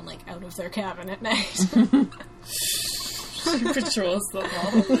anyone like out of their cabin at night. She patrols the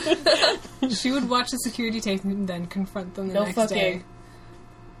hall. She would watch the security tape and then confront them the No next fucking. day.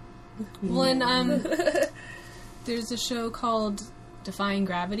 Well, and there's a show called Defying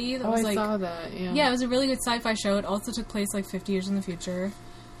Gravity that was I like, saw that, yeah, it was a really good sci-fi show. It also took place like 50 years in the future,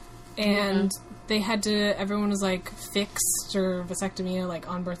 and they had to. Everyone was like fixed or vasectomy or like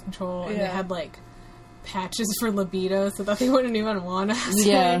on birth control, and they had like patches for libido so that they wouldn't even want to.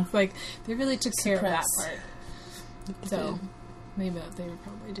 Yeah, like they really took care of that Suppress. part. So maybe they were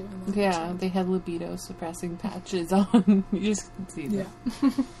probably doing that. yeah, they had libido suppressing patches on. You just can see them. Yeah.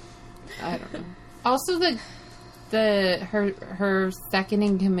 I don't know. Also, her second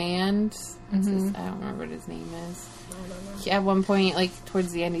in command. I don't remember what his name is. At one point, like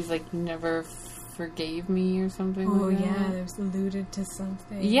towards the end, he's like, "You never forgave me" or something. Oh like that. yeah, there's alluded to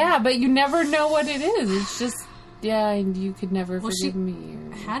something. Yeah, but you never know what it is. It's just and you could never forgive me.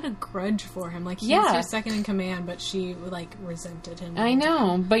 Or... had a grudge for him. Like, he's her second in command, but she, like, resented him. I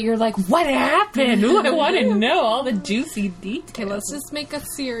know, but you're like, what happened? Ooh, I want to know all the juicy details. Okay, let's just make a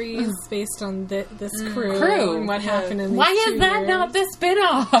series based on this crew and what happened in these Why 2 is that years. not the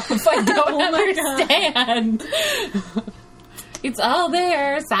spin-off? I don't understand. It's all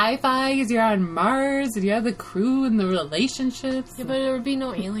there. Sci-fi, you're on Mars, and you have the crew and the relationships. Yeah, but there would be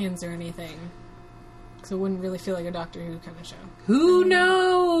no aliens or anything. So it wouldn't really feel like a Doctor Who kind of show. Who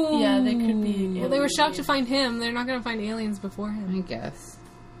knows? Yeah, they could be. Well, they were shocked to find him. They're not going to find aliens before him. I guess.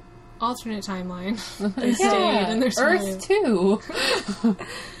 Alternate timeline. They stayed and they're Earth too.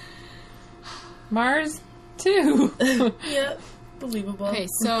 Mars too. Yeah, believable. Okay,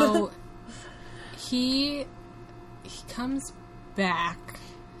 so he comes back.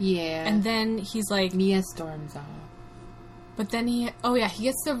 Yeah. And then he's like... Mia storms off. But then he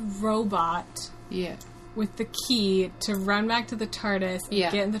gets the robot... Yeah. With the key to run back to the TARDIS and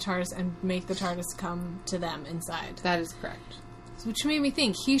Yeah. get in the TARDIS and make the TARDIS come to them inside. That is correct. Which made me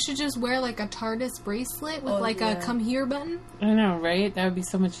think he should just wear like a TARDIS bracelet with a come here button. I know, right? That would be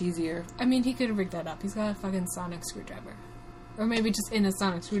so much easier. I mean, he could have rigged that up. He's got a fucking sonic screwdriver. Or maybe just in a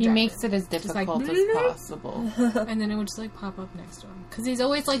sonic He screwdriver. makes it as difficult as possible. And then it would just like pop up next to him. Because he's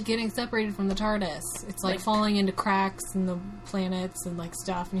always like getting separated from the TARDIS. It's like falling into cracks in the planets and like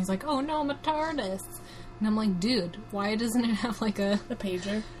stuff. And he's like, oh no, I'm a TARDIS. And I'm like, dude, why doesn't it have like a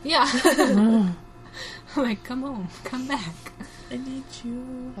pager? Yeah. I'm like, come home. Come back. I need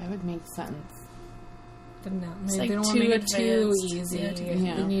you. That would make sense. But no, It's they like don't want to make it too advanced. easy.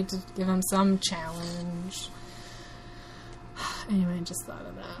 Yeah, They need to give him some challenge. Anyway, I just thought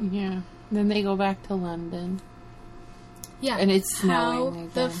of that. Yeah. Then they go back to London. Yeah. And it's snowing. How again.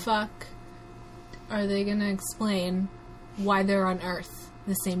 the fuck are they going to explain why they're on Earth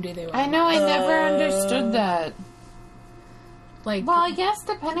the same day they were I on know, Mars? I never understood that. Like, Well, I guess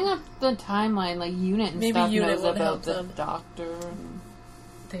depending on the timeline, like Unit and Maybe stuff Unit knows would about help the them. doctor. And...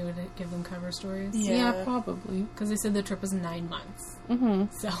 they would give them cover stories. Yeah. probably. Because they said the trip was 9 months. Mm-hmm.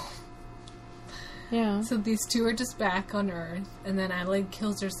 So... Yeah. So these two are just back on Earth, and then Adelaide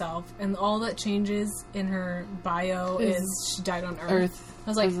kills herself, and all that changes in her bio is she died on Earth. I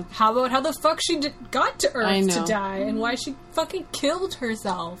was like, how about how the fuck she got to Earth to die, and why she fucking killed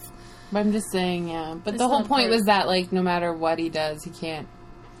herself? But I'm just saying, yeah. But It's the whole not point part- was that, like, no matter what he does, he can't...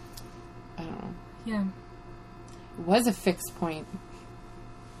 I don't know. Yeah. It was a fixed point.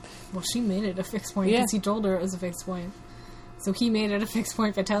 Well, she made it a fixed point because he told her it was a fixed point. So he made it a fixed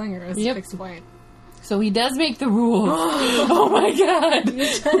point by telling her it was a fixed point. So he does make the rules. Oh my god! He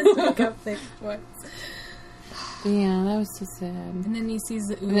does make up fixed points. Yeah, that was so sad. And then he sees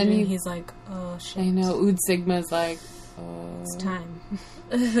the Ood, And then and he's like, oh shit. I know, Ood Sigma's like, oh. It's time.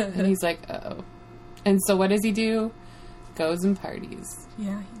 And he's like, uh-oh. And so what does he do? Goes and parties.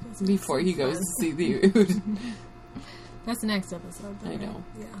 Yeah, he does. Before he goes to see the Ood. That's the next episode. Though, I know.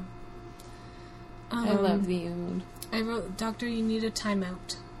 Yeah. I love the Ood. I wrote, Doctor, you need a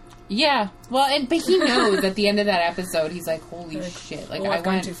timeout. Yeah. Well, but he knows at the end of that episode, he's like, holy shit. Like, well, I I've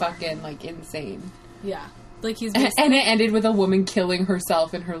gone went too far. fucking, like, insane. Yeah. Like, he's And basically... it ended with a woman killing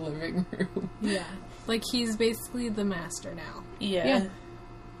herself in her living room. Yeah. Like, he's basically the master now. Yeah.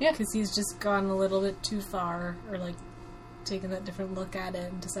 Yeah. Because he's just gone a little bit too far, or, like, taken that different look at it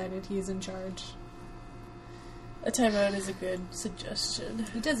and decided he's in charge. A timeout is a good suggestion.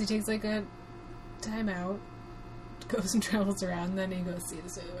 He does. He takes, like, a timeout, goes and travels around, then he goes see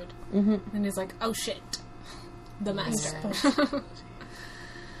the Ood. Mm-hmm. And he's like, oh shit. The master.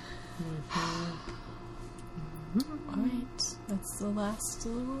 Alright. That's the last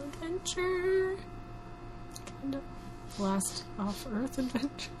little adventure. Kind of. Last off-Earth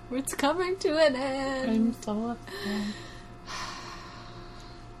adventure. It's coming to an end. I'm so upset.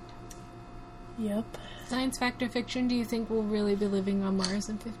 Yep. Science fact or fiction, do you think we'll really be living on Mars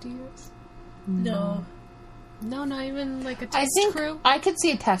in 50 years? No. No, not even like a test I think crew? I could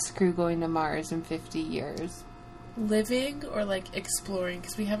see a test crew going to Mars in 50 years. Living or, like, exploring?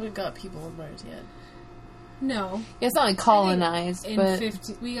 Because we haven't got people on Mars yet. No. It's not like colonized, In but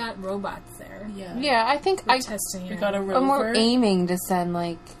 50... We got robots there. Yeah. yeah, I think We're testing We it. got a I'm rover. more aiming to send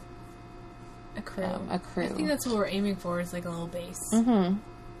like A crew. a crew. I think that's what we're aiming for, is like a little base. Mm-hmm.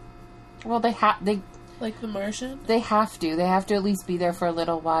 Well, they Like The Martian? they have to at least be there for a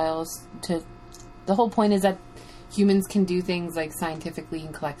little while. The whole point is that humans can do things like scientifically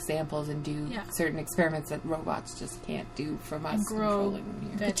and collect samples and do certain experiments that robots just can't do from us And grow controlling them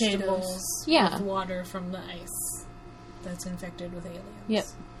here. vegetables Yeah. with water from the ice that's infected with aliens. Yep.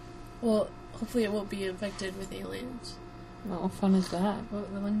 Well, hopefully it won't be infected with aliens. What fun is that?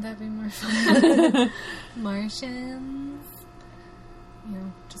 Wouldn't that be more fun? Martians. You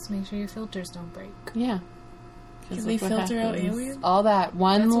know, just make sure your filters don't break. Yeah. Can they filter out aliens? All that.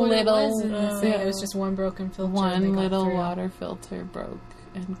 One That's what little... it was in the thing. It was just one broken filter. and they One got little through. water filter broke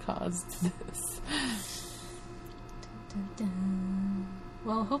and caused this. Dun, dun.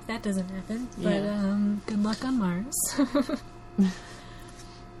 Well, hope that doesn't happen. But Yeah. good luck on Mars.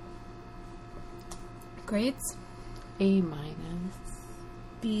 Grades? A-.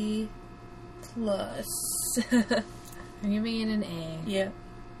 B+. I'm giving it an A. Yeah.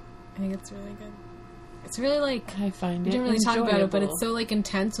 I think it's really good. It's really like... I find We it didn't really talk about it, but enjoyable. it's so like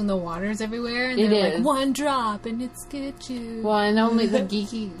intense when the water's everywhere. And It they're is. like, one drop and it's get you. Well, and only the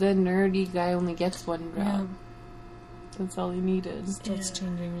nerdy guy only gets one drop. Yeah. That's all he needed. Starts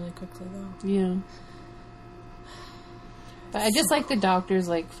changing really quickly, though. Yeah. But I just like the doctor's,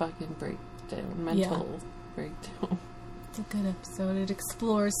 like, fucking breakdown. Mental breakdown. It's a good episode. It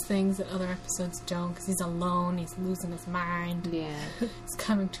explores things that other episodes don't, because he's alone, he's losing his mind. Yeah. He's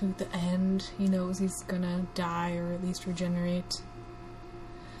coming to the end. He knows he's gonna die, or at least regenerate.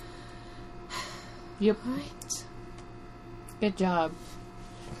 Yep. Alright. Good job.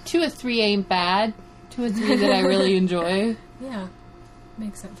 2 of 3 ain't bad. 2 of 3 that I really enjoy. Yeah.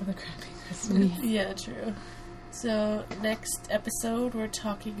 Makes up for the crappy Christmas. Yeah, true. So, next episode, we're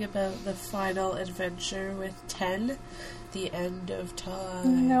talking about the final adventure with 10, the end of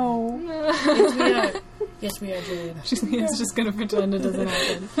time. No. Yes, we are. Yes, we are, Julian. It's just gonna pretend it doesn't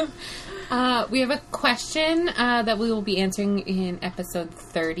happen. We have a question that we will be answering in episode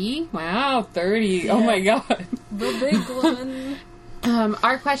 30. Wow, 30. Yeah. Oh my god. The big one.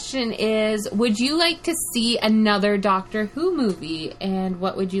 Our question is, would you like to see another Doctor Who movie? And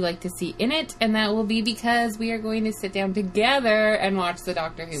what would you like to see in it? And that will be because we are going to sit down together and watch the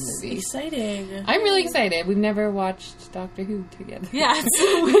Doctor Who movie. Exciting. I'm really excited. We've never watched Doctor Who together. Yeah, it's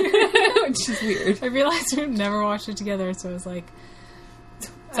so weird. Which is weird. I realized we've never watched it together, so I was like...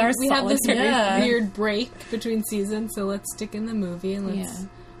 We have this yeah. weird break between seasons, so let's stick in the movie and let's... Yeah.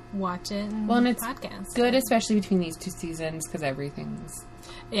 watch it and it's podcast. Good, especially between these 2 seasons, because everything's...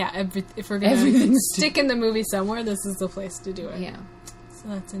 Yeah, if we're going to stick in the movie somewhere, this is the place to do it. Yeah. So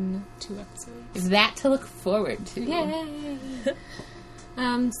that's in 2 episodes. That to look forward to. Yay!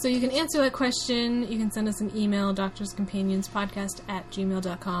 So you can answer that question. You can send us an email,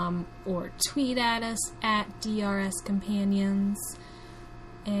 doctorscompanionspodcast@gmail.com, or tweet at us at DRSCompanions.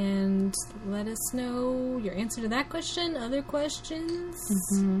 And let us know your answer to that question, other questions,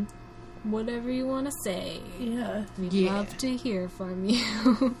 whatever you want to say. Yeah. We'd love to hear from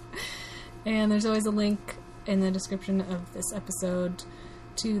you. And there's always a link in the description of this episode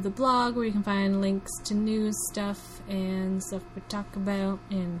to the blog where you can find links to news stuff and stuff we talk about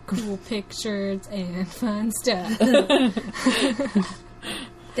and cool pictures and fun stuff.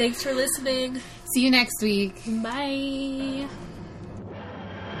 Thanks for listening. See you next week. Bye.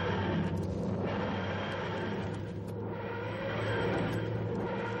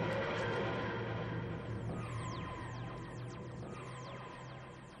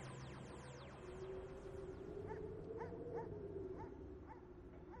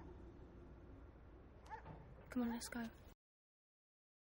 Come on, let's go.